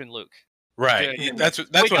live action Luke. right. Dude, That's we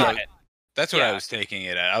what got I, it. That's what I Yeah. was taking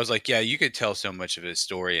it at. I was like, yeah, you could tell so much of his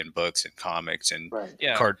story in books and comics and Right.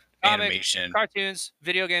 Yeah. card Comic, animation. cartoons,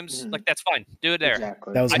 video games, Mhm. like that's fine. Do it there.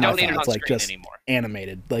 Exactly. That was I my don't need thought. it on It's like screen just anymore.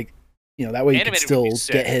 animated, like that way you could Animated would still be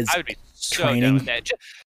sick. get his I would be so training. done with that.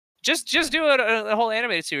 Just do a whole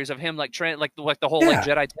animated series of him like like the whole like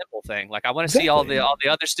Yeah. Jedi Temple thing. Like I want to see all Exactly. the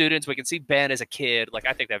other students. We can see Ben as a kid. Like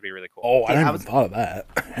I think that'd be really cool. Oh, I Yeah, I never was- thought of that.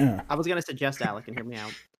 Yeah. I was gonna suggest, Alec, and hear me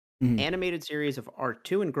out. Mhm. Animated series of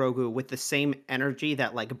R2 and Grogu with the same energy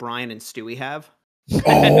that like Brian and Stewie have.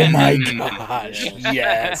 Oh my Mm. gosh! Yeah.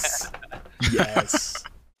 Yes, yes.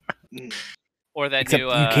 Mm. Or that Except new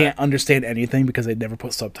you can't understand anything because they never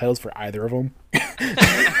put subtitles for either of them.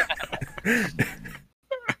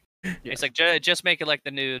 It's like just make it like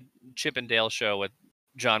the new Chip and Dale show with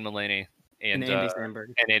John Mulaney And and Andy Samberg.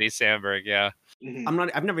 Andy Samberg. Yeah,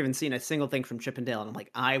 Mhm. I've never even seen a single thing from Chip and Dale, and I'm like,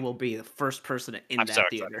 I will be the first person in I'm that so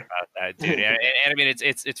excited theater. about that, dude. And I mean,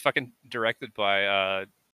 it's fucking directed by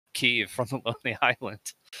Kiev from the Lonely Island.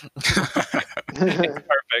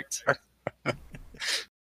 Perfect.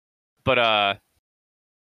 But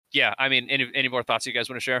yeah. I mean, any more thoughts you guys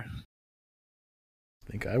want to share?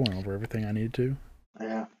 I think I went over everything I needed to.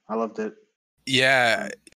 Yeah, I loved it. Yeah,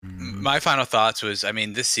 Mhm. my final thoughts was, I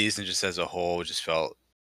mean, this season just as a whole just felt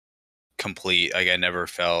complete. Like I never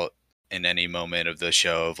felt in any moment of the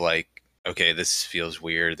show of like, okay, this feels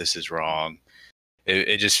weird, this is wrong.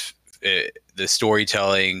 The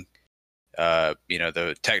storytelling,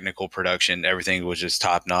 the technical production, everything was just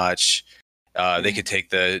top notch. They could take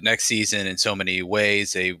the next season in so many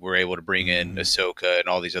ways. They were able to bring in Mhm. Ahsoka and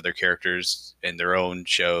all these other characters in their own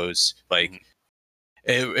shows. Like, Mhm.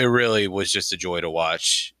 it really was just a joy to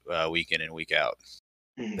watch week in and week out.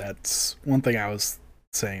 Mhm. That's one thing I was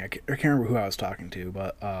saying. I can't remember who I was talking to,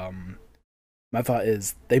 but my thought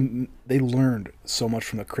is they learned so much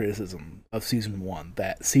from the criticism of season 1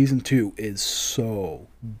 that season 2 is so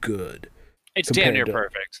good. It's damn Compared near to-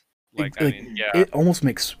 perfect. Like, I Like, mean, yeah. It almost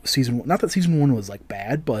makes season 1, not that season 1 was like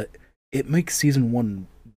bad, but it makes season 1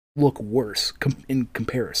 look worse in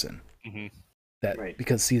comparison. Mhm. That Right.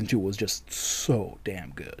 because season 2 was just so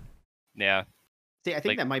damn good. Yeah. See, I think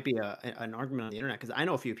Like- that might be an argument on the internet because I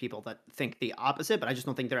know a few people that think the opposite, but I just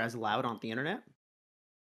don't think they're as loud on the internet.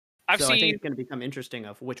 I've So I think seen it's going to become interesting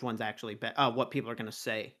of which one's actually what people are going to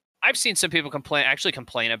say. I've seen some people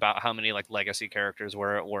complain about how many like legacy characters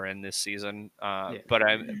were in this season. Yeah. But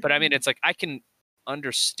I mean, it's like I can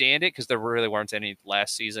understand it because there really weren't any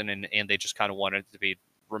last season, and they just kind of wanted it to be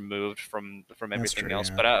removed from everything true, else.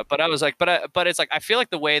 yeah. But I was like, but it's like I feel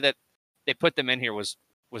like the way that they put them in here was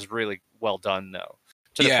really well done though,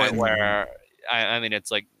 to the Yeah, point and- where I mean,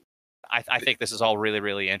 it's like. I think this is all really,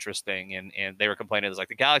 really interesting, and they were complaining it's like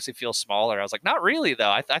the galaxy feels smaller. I was like, not really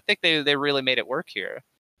though. I think they really made it work here.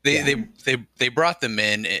 They brought them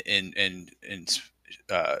in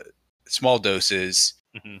small doses,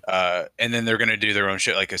 Mhm. and then they're going to do their own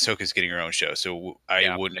show. Like Ahsoka's getting her own show, so I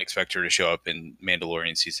Yeah. wouldn't expect her to show up in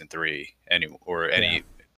Mandalorian season 3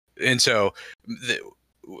 And so,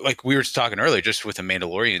 like we were talking earlier, just with the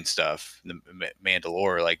Mandalorian stuff, the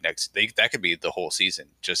Mandalore, like that could be the whole season.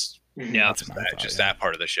 Just Mhm. Yeah. That's my thought, yeah. that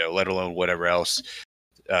part of the show, let alone whatever else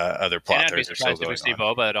other And plot I'd be threads are still surprised if we going see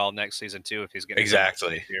on. Boba at all next season too if he's getting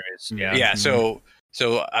Exactly. Series. Mhm. Yeah. Yeah, Mhm.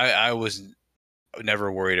 so I was never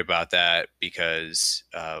worried about that because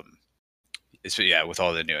with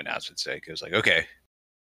all the new announcements, it was like, okay.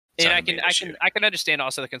 it's And not I gonna be can an issue. I can understand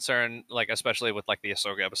also the concern, like especially with like the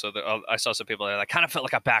Ahsoka episode. That I saw some people that like kind of felt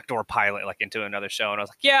like a backdoor pilot, like into another show, and I was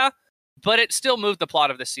like, yeah, but it still moved the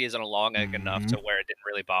plot of the season along enough to where it didn't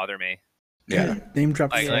really bother me. Yeah. Name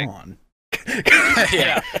drop Like- Thrawn.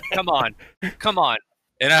 Yeah, come on.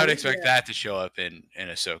 And I would Oh, expect yeah. that to show up in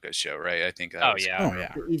Ahsoka's show, right? I think that Oh was, yeah, Oh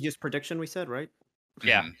yeah. The easiest prediction we said, right?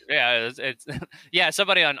 yeah, Mhm. yeah. It's yeah.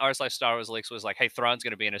 Somebody on r / Star Wars Leaks was like, "Hey, Thrawn's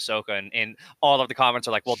gonna be in Ahsoka," and all of the comments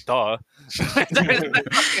are like, "Well, duh."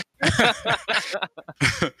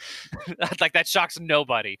 Like that shocks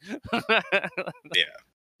nobody.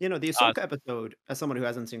 You know, the Ahsoka episode, as someone who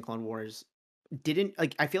hasn't seen Clone Wars, didn't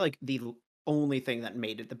like. I feel like the only thing that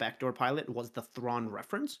made it the backdoor pilot was the Thrawn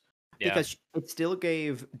reference, Yeah. because it still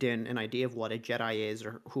gave Din an idea of what a Jedi is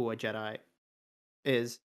or who a Jedi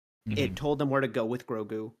is. It told them where to go with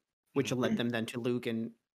Grogu, which led them then to Luke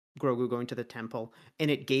and Grogu going to the temple, and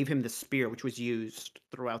it gave him the spear, which was used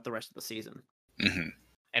throughout the rest of the season. Mhm.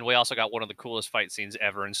 And we also got one of the coolest fight scenes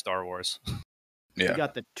ever in Star Wars. We Yeah.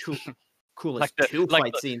 got the coolest Like the- two like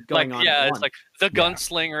fight the- scenes going on. Yeah, at it's once. like the Yeah.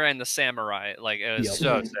 gunslinger and the samurai. Like it was Yep.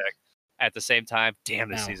 so Mhm. sick. At the same time, damn,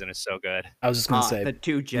 this Now. season is so good. I was just gonna say the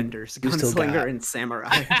two genders, we still gunslinger got- and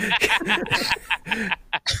samurai.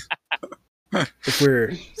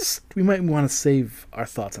 if we might want to save our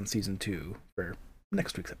thoughts on season 2 for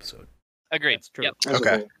next week's episode. Agreed. That's true. Yep. As a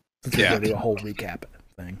Okay. whole. Since we're Yeah. going to do a whole recap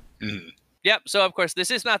thing. Mhm. Yep. So of course, this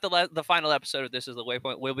is not the final episode of This Is the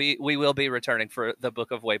Waypoint. We will be returning for the Book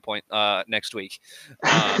of Waypoint next week,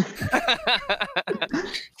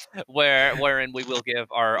 wherein we will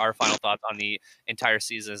give our final thoughts on the entire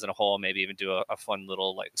season as a whole. Maybe even do a fun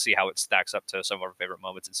little see how it stacks up to some of our favorite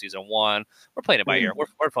moments in season 1. We're playing it by ear.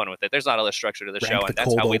 We're fun with it. There's not a structure to the Rank show, the and that's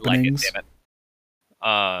cold how we openings. like it.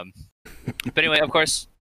 Damn it. But anyway, of course,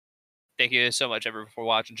 thank you so much everyone for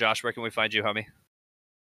watching. Josh, where can we find you, homie?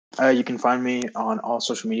 You can find me on all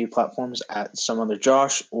social media platforms at some other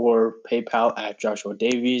Josh or PayPal at Joshua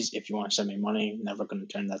Davies. If you want to send me money, never going to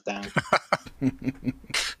turn that down.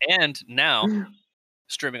 And now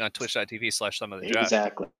streaming on twitch.tv/someotherjosh.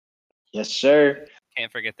 Exactly. Yes, sir.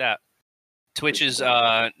 Can't forget that. Twitch's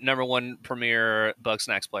 #1 premier Bug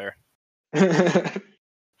Snacks player. Thank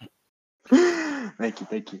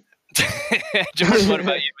you. George, what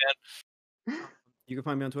about you, man? You can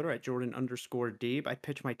find me on Twitter at Jordan_Deeb. I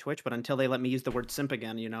pitch my Twitch, but until they let me use the word simp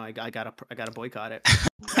again, I gotta boycott it.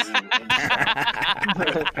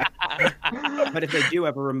 But if they do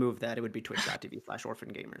ever remove that, it would be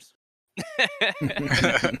twitch.tv/orphangamers.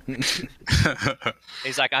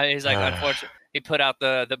 He's like, unfortunately, he put out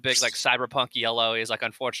the big cyberpunk yellow. He's like,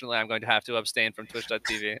 unfortunately, I'm going to have to abstain from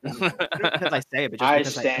twitch.tv. Not because I say it, but just I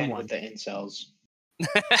because I am stand one. with the incels.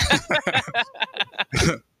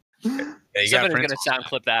 Yeah, you got Somebody's going to principles. sound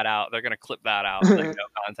clip that out. They're going to clip that out. Like, no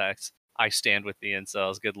context. I stand with the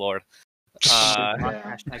incels. Good lord.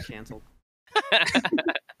 Hashtag canceled.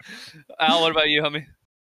 Al, what about you, homie? You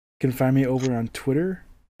can find me over on Twitter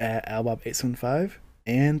at albob875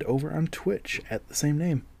 and over on Twitch at the same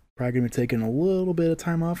name. Probably going to be taking a little bit of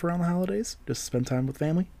time off around the holidays just to spend time with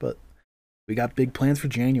family, but we got big plans for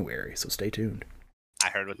January, so stay tuned. I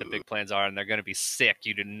heard what the big plans are, and they're going to be sick.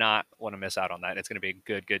 You do not want to miss out on that. It's going to be a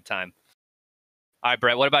good time. All right,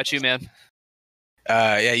 Brett, what about you, man?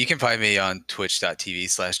 Yeah, you can find me on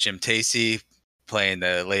twitch.tv/Jim Tacey, playing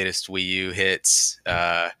the latest Wii U hits,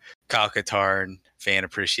 Kyle Katarn, fan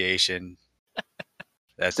appreciation.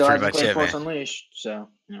 That's Still pretty hasn't much played it, Force man. Unleashed, so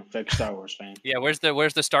fake Star Wars fan. Yeah, where's the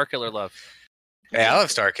Starkiller love? Hey, I love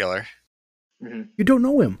Starkiller. You don't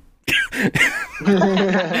know him.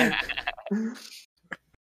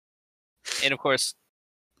 And of course,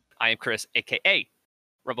 I am Chris, aka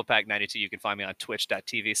RumblePack92. You can find me on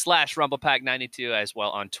twitch.tv/RumblePack92, as well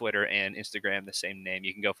on Twitter and Instagram, the same name.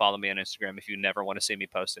 You can go follow me on Instagram if you never want to see me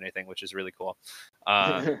post anything, which is really cool.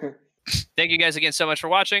 Thank you guys again so much for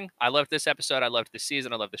watching. I loved this episode. I loved this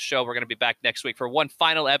season. I love the show. We're going to be back next week for one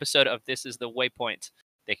final episode of This Is the Waypoint.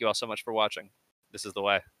 Thank you all so much for watching. This is the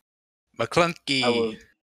way. McClunky.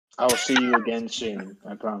 I will see you again soon.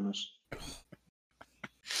 I promise.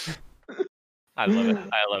 I love it.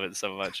 I love it so much.